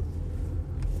forever.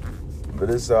 But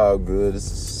it's all good. It's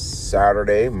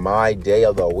Saturday, my day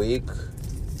of the week.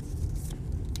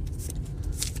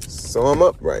 So I'm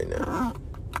up right now.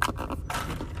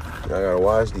 I gotta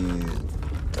watch these.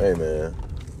 Hey, man.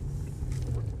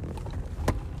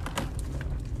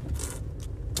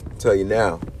 Tell you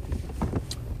now.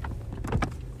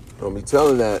 Don't be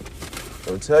telling that.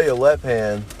 Don't tell your left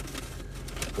hand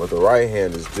what the right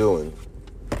hand is doing.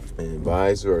 And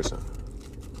vice versa.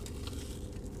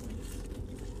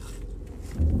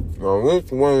 Now,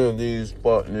 which one of these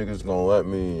fuck niggas gonna let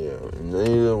me in?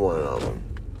 Neither one of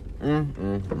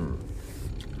them.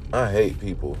 I hate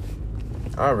people.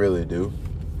 I really do.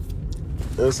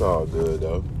 It's all good,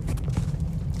 though.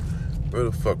 Where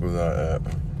the fuck was I at?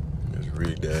 This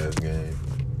rigged ass game.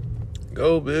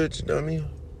 Go, bitch, dummy.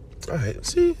 I hate.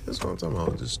 See, that's what I'm talking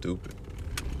about. Just stupid.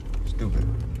 Stupid.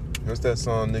 What's that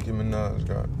song Nicki Minaj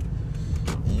got?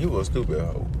 You a stupid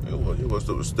hoe. You a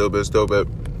stupid.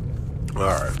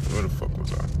 Alright, where the fuck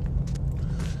was I?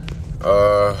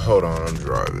 Hold on, I'm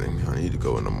driving. I need to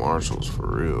go into Marshalls for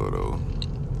real, though.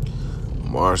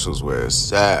 Marshalls where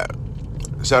it's at.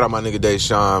 Shout out my nigga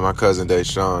Deshaun, my cousin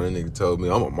Deshaun. That nigga told me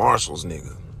I'm a Marshalls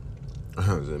nigga. I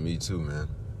said, me too, man.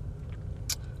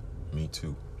 Me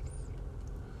too.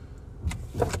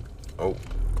 Oh,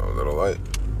 a little light.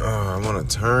 I want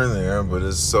to turn there, but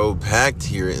it's so packed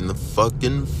here in the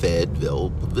fucking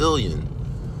Fayetteville Pavilion.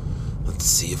 Let's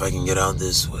see if I can get out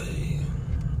this way.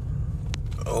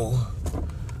 Oh,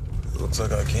 looks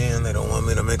like I can. They don't want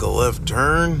me to make a left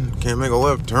turn. Can't make a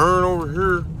left turn over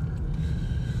here.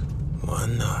 Why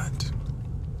not?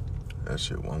 That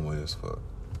shit one way as fuck.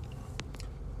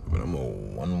 But I'm a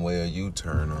one-way a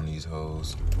U-turn on these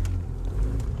hoes.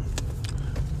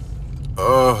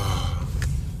 Oh,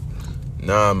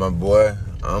 nah, my boy.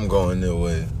 I'm going their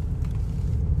way.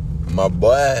 My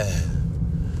boy.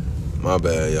 My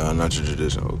bad, y'all. Not your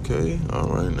tradition. Okay. All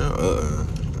right now.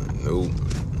 Nope.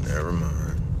 Never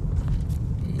mind.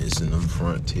 Missing them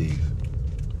front teeth.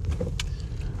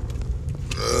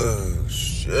 Oh,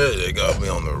 shit. They got me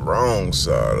on the wrong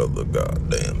side of the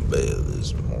goddamn bed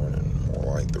this morning.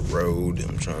 More like the road.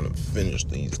 I'm trying to finish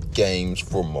these games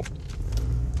for my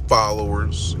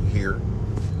followers here.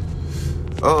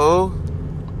 Uh-oh.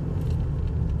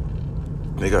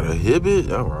 They got a Hibbit?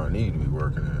 That's where I need to be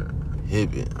working at.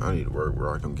 Hibbit. I need to work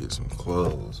where I can get some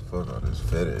clothes. Fuck all this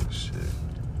FedEx shit.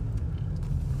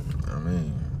 I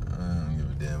mean, I don't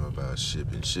give a damn about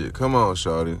shipping shit. Come on,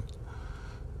 shawty.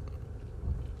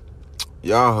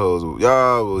 Y'all hoes,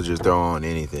 y'all will just throw on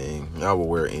anything. Y'all will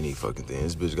wear any fucking thing.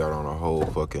 This bitch got on a whole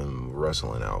fucking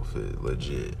wrestling outfit,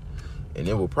 legit. And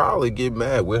it will probably get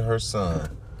mad with her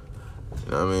son.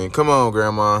 You know what I mean? Come on,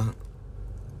 grandma.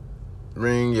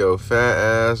 Bring your fat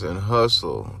ass and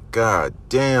hustle. God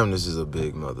damn, this is a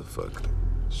big motherfucker.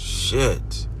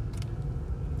 Shit.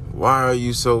 Why are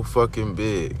you so fucking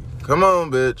big? Come on,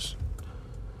 bitch.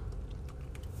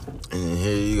 And then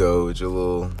here you go with your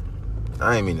little...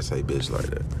 I ain't mean to say bitch like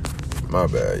that. My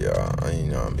bad, y'all. I ain't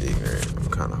know I'm ignorant. I'm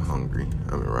kind of hungry.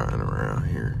 I've been riding around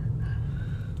here.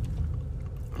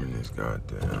 And this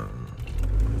goddamn...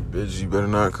 Bitch, you better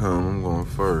not come. I'm going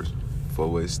first.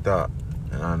 4-way stop.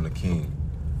 And I'm the king.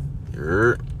 You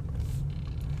heard?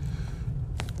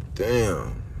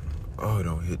 Damn. Oh,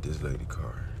 don't hit this lady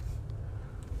car.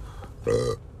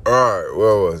 Alright,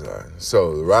 where was I?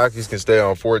 So, the Rockies can stay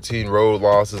on 14 road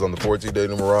losses on the 14-day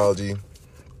numerology.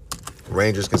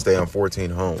 Rangers can stay on 14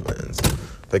 home wins.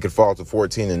 They could fall to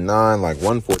 14-9, like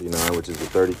 149, which is the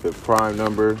 35th prime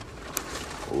number.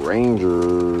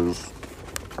 Rangers,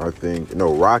 I think...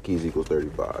 No, Rockies equals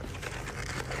 35.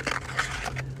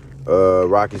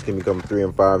 Rockies can become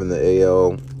 3-5 in the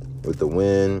AL with the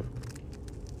win.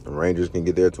 The Rangers can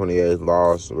get their 28th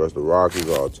loss. The rest of the Rockies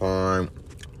all time.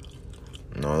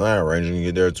 No, that Rangers can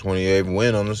get their 28th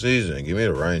win on the season. Give me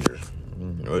the Rangers.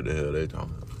 What the hell they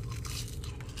talking about?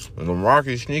 And the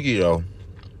Rockies sneaky though.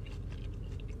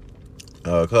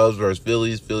 Cubs versus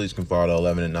Phillies. Phillies can fall to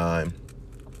 11-9.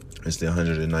 It's the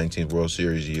 119th World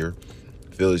Series year.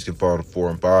 Phillies can fall to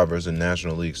 4-5 versus the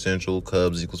National League Central.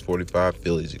 Cubs equals 45.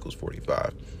 Phillies equals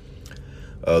 45.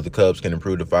 The Cubs can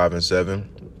improve to 5-7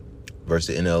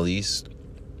 versus the NL East.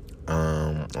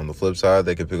 On the flip side,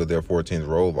 they could pick up their 14th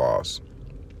road loss.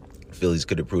 Phillies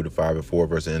could improve to 5-4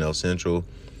 versus NL Central,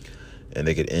 and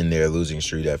they could end their losing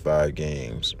streak at 5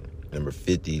 games. Number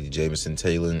 50, Jameson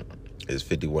Taylor, is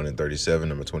 51-37.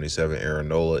 Number 27, Aaron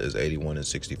Nola, is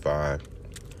 81-65.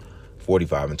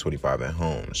 45-25 at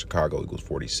home. Chicago equals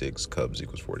 46. Cubs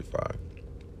equals 45.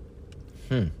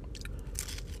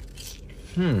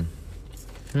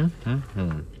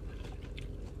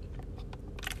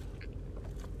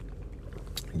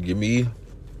 Give me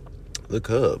the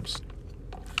Cubs.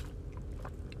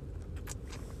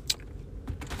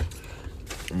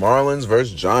 Marlins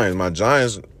versus Giants. My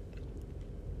Giants,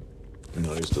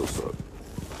 no, they still suck.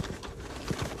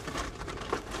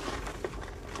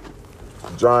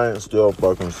 Giants still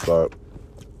fucking suck.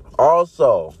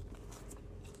 Also,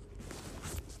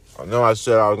 I know I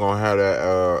said I was going to have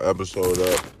that episode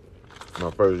up, my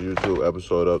first YouTube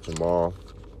episode up tomorrow.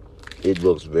 It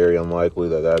looks very unlikely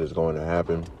that is going to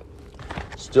happen.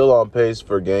 Still on pace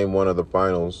for game 1 of the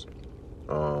finals.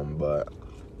 But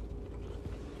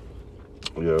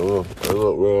yeah, it look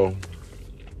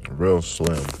real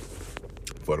slim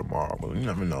for tomorrow. But you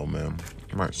never know, man.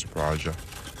 It might surprise you.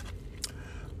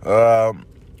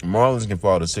 Marlins can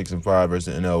fall to 6-5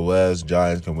 versus NL West.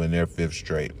 Giants can win their 5th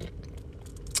straight.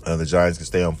 The Giants can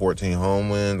stay on 14 home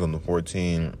wins on the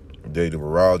 14-day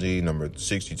numerology. Number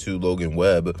 62, Logan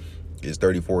Webb, is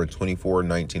 34-24,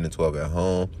 19-12 at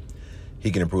home.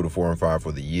 He can improve to 4-5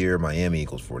 for the year. Miami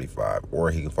equals 45, or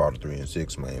he can fall to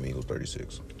 3-6. Miami equals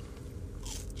 36.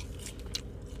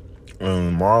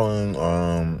 Number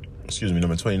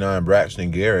 29, Braxton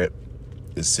Garrett,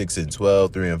 is 6-12,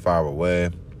 3-5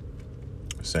 away.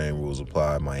 Same rules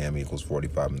apply. Miami equals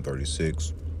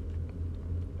 45-36.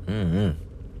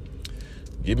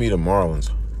 Give me the Marlins.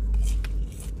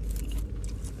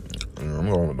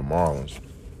 I'm going with the Marlins.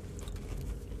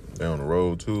 They're on the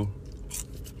road, too.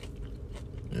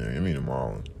 Yeah, give me the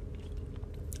Marlins.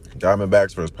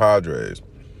 Diamondbacks versus Padres.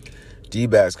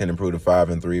 D-backs can improve to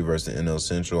 5-3 versus the NL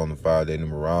Central on the 5-day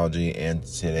numerology. And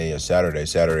today is Saturday.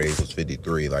 Saturday equals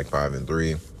 53, like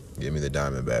 5-3. Give me the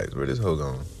Diamondbacks. Where this hoe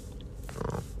going?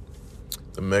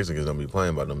 The Mexicans don't be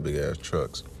playing by them big-ass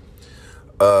trucks.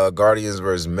 Guardians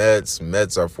versus Mets.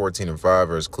 Mets are 14-5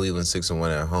 versus Cleveland,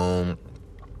 6-1 at home.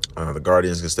 The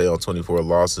Guardians can stay on 24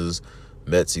 losses.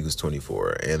 Mets equals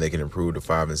 24. And they can improve to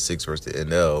 5-6 versus the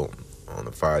NL on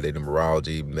the 5-day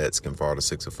numerology. Mets can fall to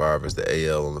 6-5 versus the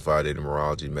AL on the 5-day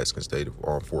numerology. Mets can stay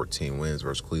on 14 wins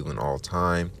versus Cleveland all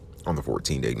time on the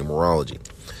 14-day numerology.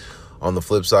 On the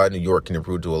flip side, New York can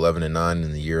improve to 11-9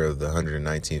 in the year of the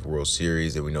 119th World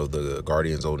Series. And we know the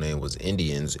Guardians' old name was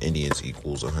Indians. Indians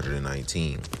equals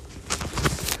 119.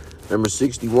 Number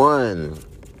 61,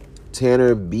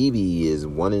 Tanner Beebe, is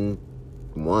 1-1.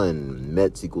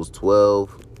 Mets equals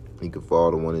 12. He could fall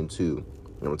to 1-2.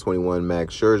 Number 21,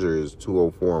 Max Scherzer, is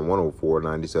 204-104,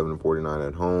 97-49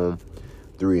 at home.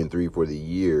 3-3 for the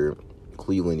year.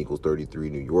 Cleveland equals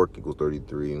 33. New York equals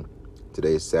 33.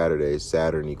 Today is Saturday.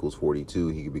 Saturn equals 42.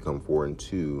 He could become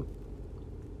 4-2.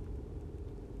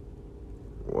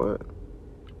 What?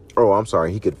 Oh, I'm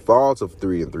sorry. He could fall to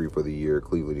 3-3 for the year.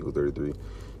 Cleveland equals 33.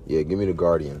 Yeah, give me the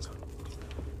Guardians.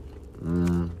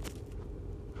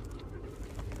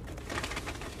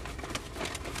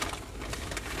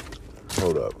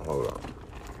 Hold up.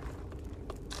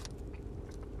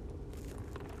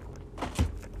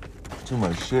 Too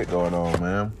much shit going on,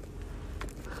 man.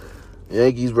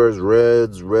 Yankees versus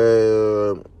Reds.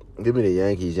 Give me the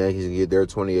Yankees. Yankees can get their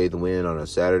 28th win on a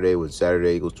Saturday when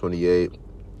Saturday equals 28.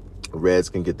 Reds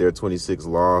can get their 26th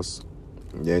loss.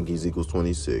 Yankees equals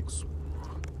 26.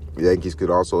 Yankees could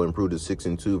also improve to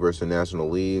 6-2 versus the National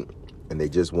League, and they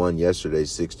just won yesterday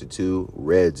 6-2.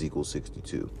 Reds equals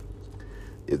 62.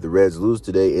 If the Reds lose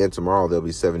today and tomorrow, they'll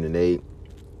be 7-8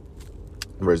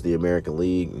 versus the American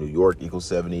League. New York equals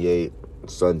 78.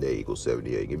 Sunday equals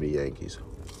 78. Give me the Yankees.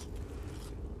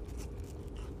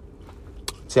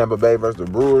 Tampa Bay versus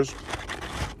the Brewers.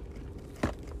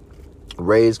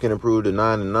 Rays can improve to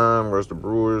 9-9 versus the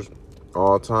Brewers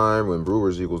all time when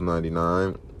Brewers equals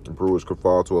 99. The Brewers could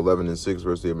fall to 11-6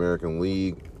 versus the American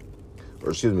League.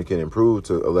 Can improve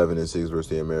to 11-6 versus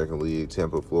the American League.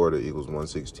 Tampa, Florida equals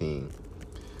 116.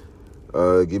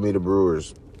 Give me the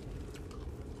Brewers.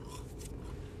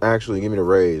 Actually, give me the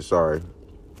Rays. Sorry.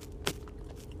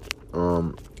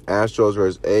 Astros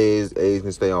versus A's. A's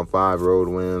can stay on 5 road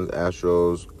wins.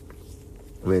 Astros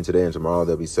win today and tomorrow.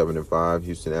 They'll be 7-5.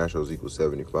 Houston Astros equals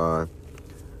 75.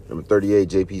 Number 38,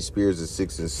 J.P. Spears, is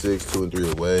 6-6,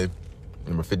 2-3 away.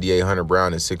 Number 58, Hunter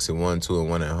Brown, is 6-1,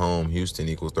 2-1 at home. Houston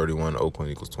equals 31.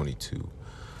 Oakland equals 22.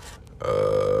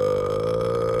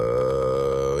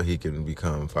 He can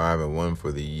become 5-1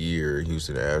 for the year.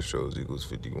 Houston Astros equals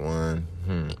 51.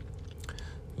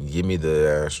 Give me the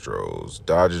Astros.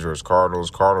 Dodgers versus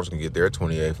Cardinals. Cardinals can get their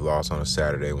 28th loss on a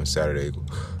Saturday when Saturday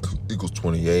equals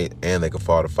 28. And they can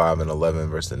fall to 5-11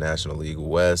 versus the National League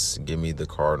West. Give me the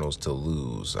Cardinals to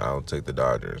lose. I'll take the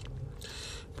Dodgers.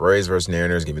 Braves versus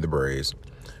Mariners. Give me the Braves.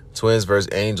 Twins versus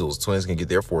Angels. Twins can get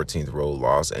their 14th road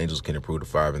loss. Angels can improve to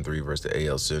 5-3 versus the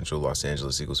AL Central. Los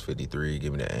Angeles equals 53.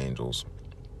 Give me the Angels.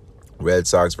 Red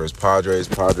Sox versus Padres.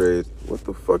 Padres. What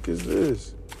the fuck is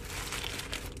this?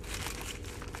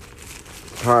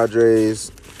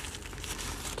 Padres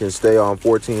can stay on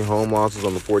 14 home losses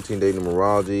on the 14-day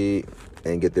numerology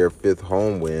and get their 5th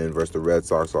home win versus the Red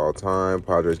Sox all time.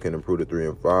 Padres can improve to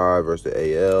 3-5 versus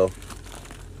the AL.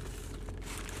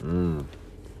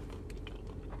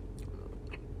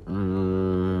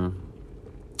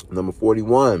 Number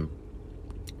 41,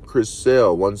 Chris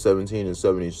Sale,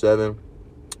 117-77,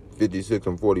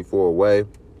 56-44 away.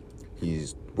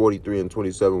 He's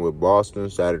 43-27 with Boston.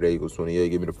 Saturday equals 28.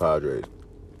 Give me the Padres.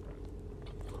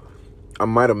 I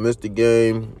might have missed the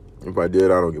game. If I did,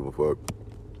 I don't give a fuck.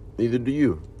 Neither do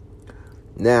you.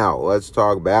 Now, let's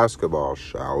talk basketball,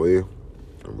 shall we?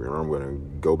 I'm going to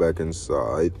go back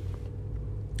inside.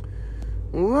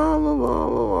 La, la, la,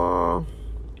 la, la.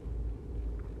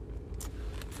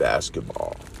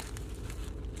 Basketball.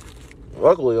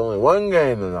 Luckily, only one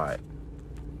game tonight.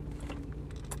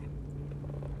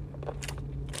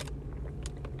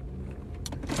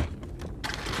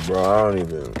 Bro, I don't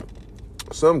even...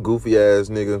 Some goofy-ass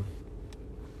nigga.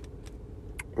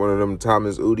 One of them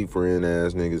Thomas Udi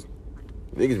friend-ass niggas.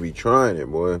 Niggas be trying it,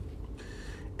 boy.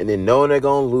 And then knowing they're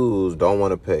gonna lose, don't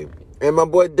want to pay. And my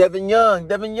boy Devin Young.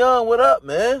 Devin Young, what up,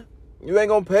 man? You ain't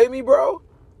gonna pay me, bro?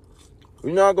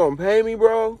 You not gonna pay me,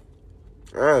 bro?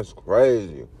 That's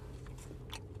crazy.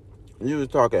 You was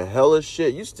talking hella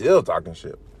shit. You still talking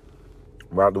shit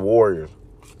about the Warriors.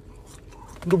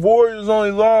 The Warriors only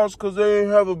lost because they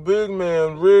didn't have a big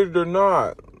man, rigged or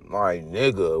not. Like,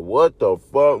 nigga, what the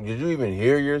fuck? Did you even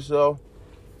hear yourself?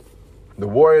 The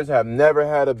Warriors have never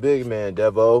had a big man,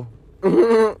 Devo.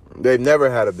 They've never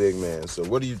had a big man. So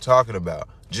what are you talking about?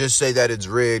 Just say that it's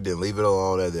rigged and leave it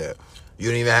alone at that. You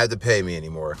don't even have to pay me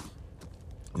anymore.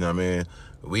 You know what I mean?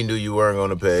 We knew you weren't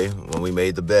going to pay when we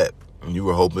made the bet. And you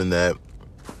were hoping that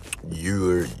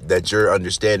your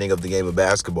understanding of the game of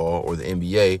basketball or the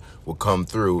NBA would come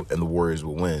through and the Warriors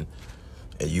would win.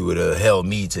 And you would have held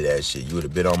me to that shit. You would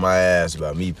have been on my ass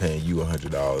about me paying you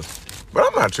 $100. But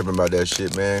I'm not tripping about that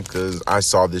shit, man, because I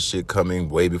saw this shit coming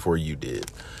way before you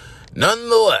did.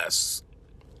 Nonetheless,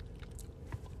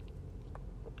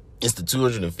 it's the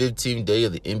 215th day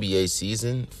of the NBA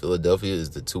season. Philadelphia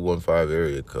is the 215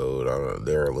 area code.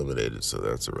 They're eliminated, so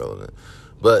that's irrelevant.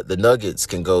 But the Nuggets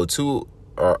can go up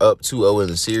 2-0 in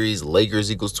the series. Lakers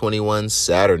equals 21.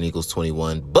 Saturn equals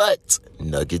 21. But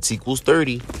Nuggets equals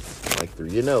 30. Like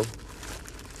 3-0.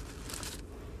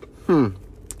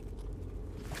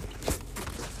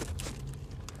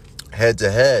 Head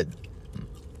to head.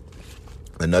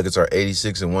 The Nuggets are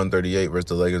 86-138 versus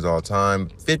the Lakers all time.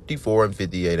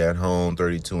 54-58 at home.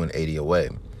 32-80 away.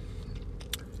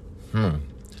 The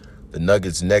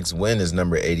Nuggets' next win is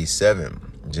number 87.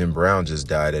 Jim Brown just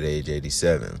died at age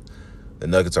 87. The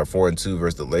Nuggets are 4-2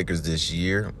 versus the Lakers this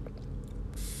year.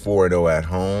 4-0 at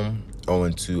home.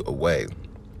 0-2 away.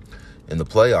 In the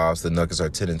playoffs, the Nuggets are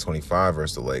 10-25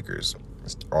 versus the Lakers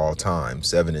all time.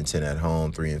 7-10 at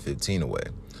home. 3-15 away.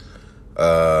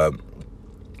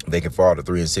 They can fall to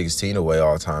 3-16 away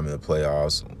all time in the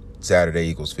playoffs. Saturday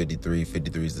equals 53.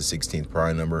 53 is the 16th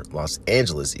prime number. Los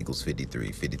Angeles equals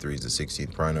 53. 53 is the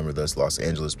 16th prime number. Thus, Los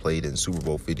Angeles played in Super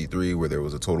Bowl 53, where there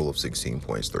was a total of 16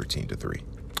 points, 13-3.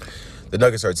 The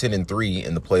Nuggets are 10-3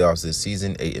 in the playoffs this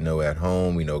season. 8-0 at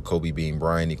home. We know Kobe being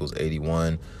Bryant equals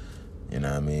 81. You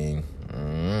know what I mean?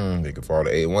 They could fall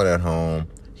to 8-1 at home.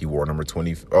 He wore number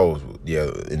 20. Oh, yeah,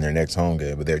 in their next home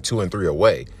game. But they're 2-3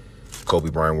 away.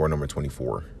 Kobe Bryant wore number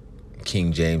 24.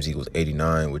 King James equals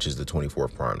 89, which is the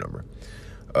 24th prime number.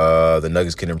 The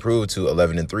Nuggets can improve to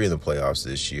 11-3 in the playoffs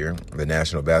this year. The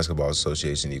National Basketball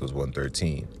Association equals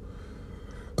 113.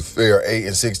 They are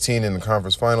 8-16 in the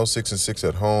conference finals, 6-6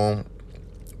 at home,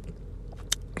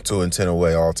 2-10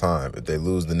 away all time. If they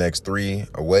lose the next 3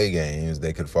 away games,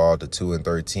 they could fall to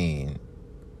 2-13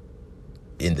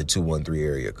 in the 213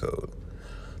 area code.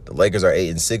 The Lakers are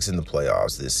 8-6 in the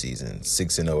playoffs this season,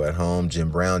 6-0 at home. Jim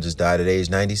Brown just died at age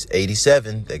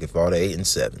 87. They could fall to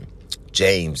 8-7.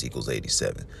 James equals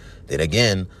 87. Then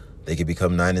again, They could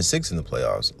become 9-6 in the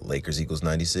playoffs. Lakers equals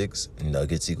 96.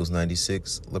 Nuggets equals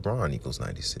 96. LeBron equals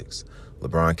 96.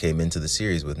 LeBron came into the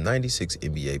series with 96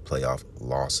 NBA playoff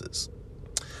losses.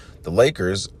 The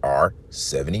Lakers are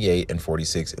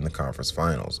 78-46 in the conference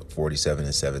finals,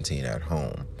 47-17 at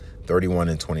home,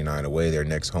 31-29 away. Their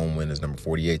next home win is number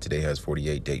 48. Today has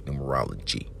 48 date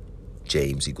numerology.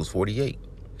 James equals 48.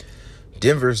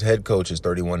 Denver's head coach is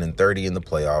 31-30 in the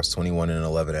playoffs,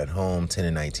 21-11 at home,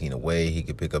 10-19 away. He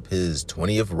could pick up his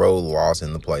 20th road loss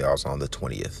in the playoffs on the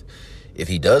 20th. If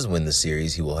he does win the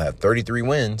series, he will have 33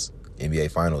 wins.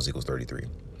 NBA Finals equals 33.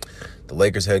 The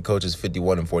Lakers head coach is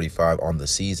 51-45 on the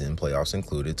season, playoffs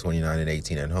included,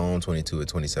 29-18 at home,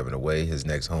 22-27 away. His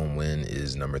next home win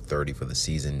is number 30 for the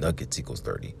season. Nuggets equals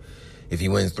 30. If he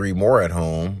wins 3 more at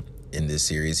home in this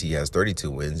series, he has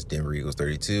 32 wins. Denver equals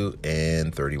 32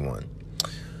 and 31.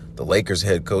 The Lakers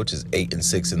head coach is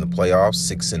 8-6 in the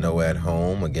playoffs, 6-0 at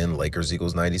home. Again, Lakers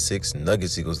equals 96,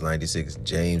 Nuggets equals 96,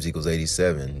 James equals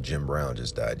 87. Jim Brown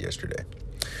just died yesterday.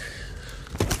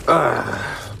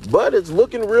 But it's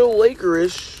looking real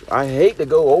Lakerish. I hate to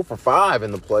go 0-5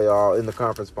 in the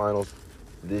conference finals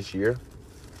this year.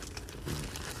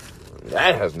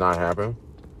 That has not happened.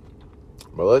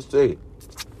 But let's see.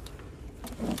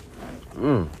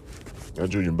 That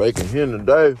Junior Bacon hen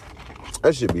today.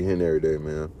 That should be hen every day,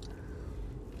 man.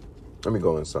 Let me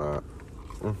go inside.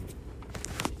 Let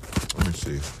me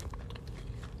see.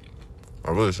 I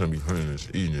really shouldn't be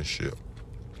eating this shit.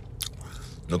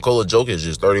 Nikola Jokic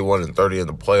is 31-30 in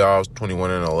the playoffs,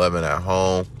 21-11 at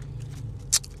home,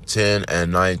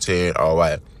 10-19. All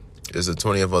right. It's the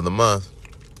 20th of the month.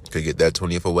 Could get that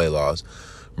 20th away loss.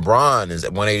 Bron is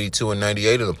at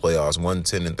 182-98 in the playoffs,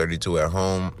 110-32 at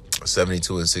home,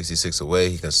 72-66 away.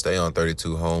 He can stay on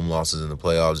 32 home losses in the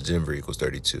playoffs. Denver equals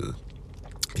 32.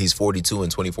 He's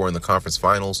 42-24 in the conference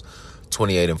finals,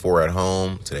 28-4 at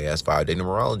home. Today has 5-day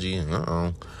numerology.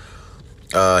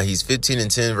 He's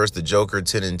 15-10 versus the Joker,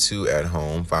 10-2 at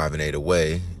home, 5-8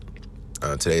 away.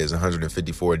 Today is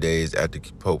 154 days after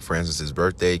Pope Francis's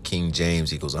birthday. King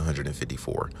James equals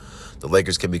 154. The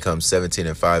Lakers can become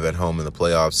 17-5 at home in the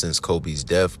playoffs since Kobe's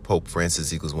death. Pope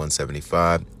Francis equals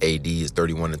 175. AD is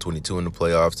 31-22 in the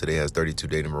playoffs. Today has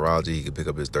 32-day numerology. He can pick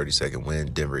up his 32nd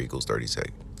win. Denver equals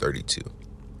 32.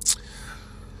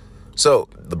 So,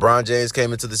 LeBron James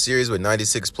came into the series with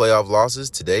 96 playoff losses.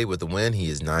 Today, with the win, he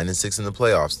is 9-6 in the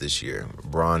playoffs this year.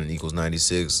 LeBron equals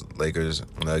 96. Lakers,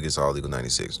 Nuggets all equal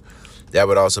 96. That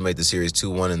would also make the series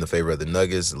 2-1 in the favor of the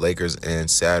Nuggets. Lakers and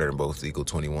Saturn both equal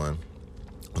 21.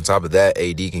 On top of that,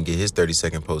 AD can get his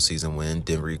 32nd postseason win.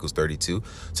 Denver equals 32.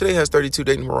 Today has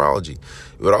 32-day numerology.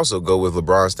 It would also go with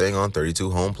LeBron staying on 32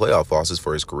 home playoff losses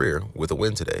for his career with a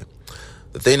win today.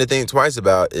 The thing to think twice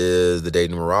about is the day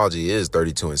numerology is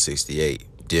 32-68.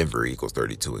 Denver equals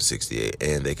 32-68.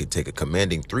 And they could take a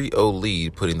commanding 3-0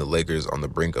 lead, putting the Lakers on the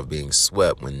brink of being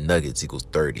swept when Nuggets equals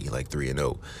 30, like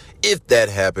 3-0. If that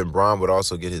happened, Bron would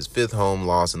also get his 5th home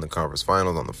loss in the conference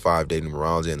finals on the 5-day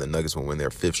numerology, and the Nuggets will win their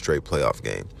 5th straight playoff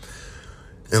game.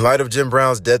 In light of Jim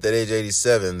Brown's death at age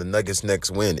 87, the Nuggets'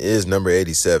 next win is number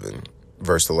 87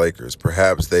 versus the Lakers.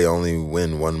 Perhaps they only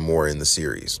win one more in the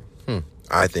series.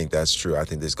 I think that's true. I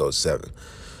think this goes 7.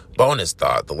 Bonus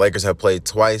thought. The Lakers have played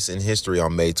twice in history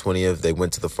on May 20th. They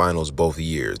went to the finals both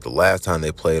years. The last time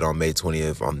they played on May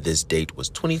 20th on this date was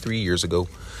 23 years ago.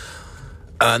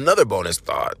 Another bonus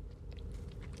thought.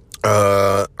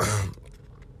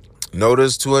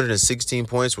 Notice 216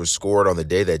 points were scored on the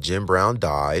day that Jim Brown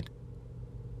died,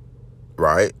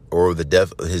 right? Or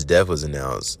his death was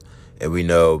announced. And we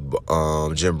know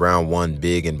Jim Brown won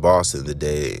big in Boston the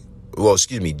day. Well,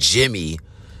 Jimmy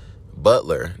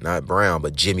Butler, not Brown,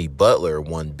 but Jimmy Butler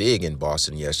won big in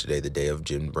Boston yesterday, the day of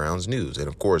Jim Brown's news. And,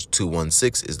 of course,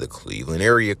 216 is the Cleveland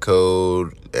area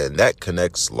code, and that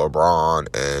connects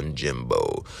LeBron and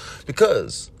Jimbo.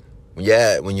 Because,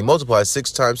 when you multiply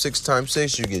 6 times 6 times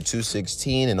 6, you get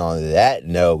 216. And on that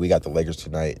note, we got the Lakers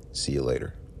tonight. See you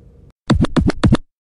later.